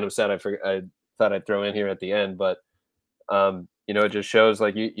a random stat I thought I'd throw in here at the end, but it just shows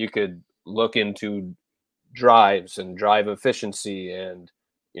like you could look into drives and drive efficiency, and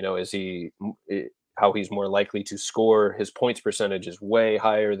how he's more likely to score. His points percentage is way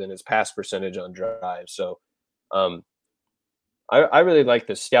higher than his pass percentage on drives. So I really like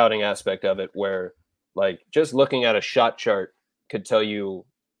the scouting aspect of it, where like just looking at a shot chart could tell you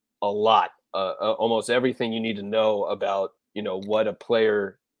a lot, almost everything you need to know about what a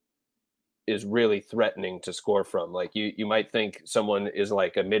player is really threatening to score from. Like you might think someone is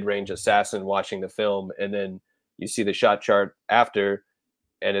like a mid-range assassin watching the film, and then you see the shot chart after,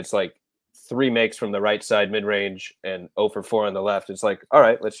 and it's like 3 makes from the right side mid-range and 0 for 4 on the left. It's like, all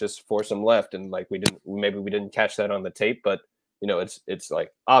right, let's just force them left. And like we didn't catch that on the tape, but it's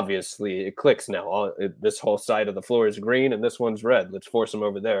like obviously it clicks now. This whole side of the floor is green and this one's red. Let's force them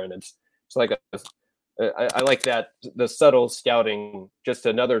over there. And it's like I like that, the subtle scouting, just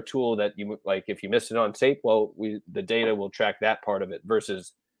another tool that you like. If you miss it on tape, well, the data will track that part of it,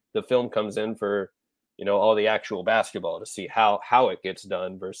 versus the film comes in for all the actual basketball to see how it gets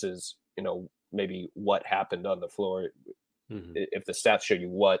done, versus maybe what happened on the floor. Mm-hmm. If the stats show you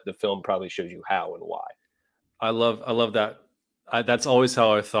what, the film probably shows you how and why. I love that. That's always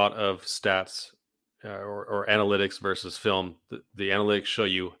how I thought of stats or analytics versus film. The analytics show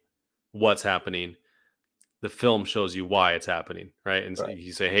you what's happening. The film shows you why it's happening, right? And right. So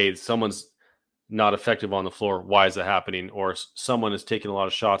you say, hey, someone's not effective on the floor. Why is it happening? Or someone is taking a lot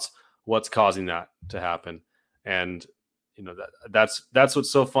of shots. What's causing that to happen? And that's what's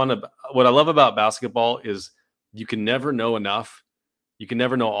so fun about what I love about basketball is you can never know enough. You can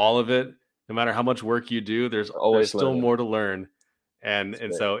never know all of it. No matter how much work you do, there's still more to learn. And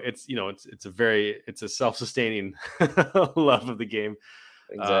so it's it's a self-sustaining love of the game.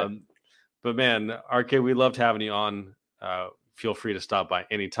 Exactly. But man, RK, we loved having you on. Feel free to stop by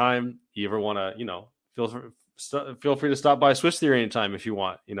anytime. You ever want to, feel free to stop by Switch Theory anytime if you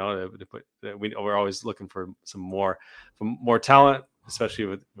want. We're always looking for some more talent,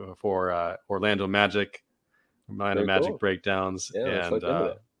 especially for Orlando Magic breakdowns.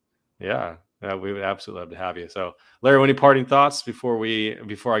 Yeah, and we would absolutely love to have you. So, Larry, any parting thoughts before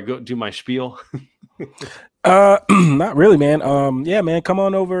I go do my spiel? Not really, man. Yeah, man, come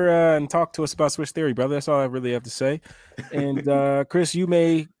on over and talk to us about Switch Theory, brother. That's all I really have to say. And Chris, you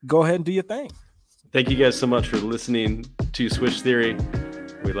may go ahead and do your thing. Thank you guys so much for listening to Switch Theory.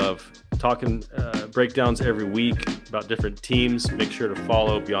 We love talking breakdowns every week about different teams. Make sure to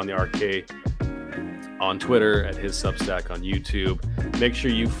follow BeyondTheRK on Twitter, at his Substack on YouTube. Make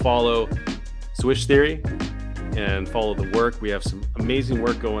sure you follow Swish Theory and follow the work. We have some amazing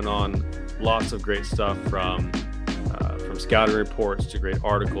work going on. Lots of great stuff from scouting reports to great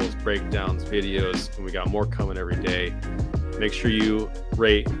articles, breakdowns, videos, and we got more coming every day. Make sure you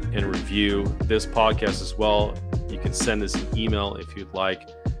rate and review this podcast as well. You can send us an email if you'd like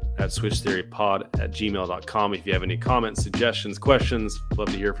at swishtheorypod@gmail.com. If you have any comments, suggestions, questions,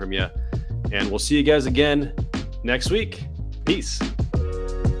 love to hear from you. And we'll see you guys again next week. Peace.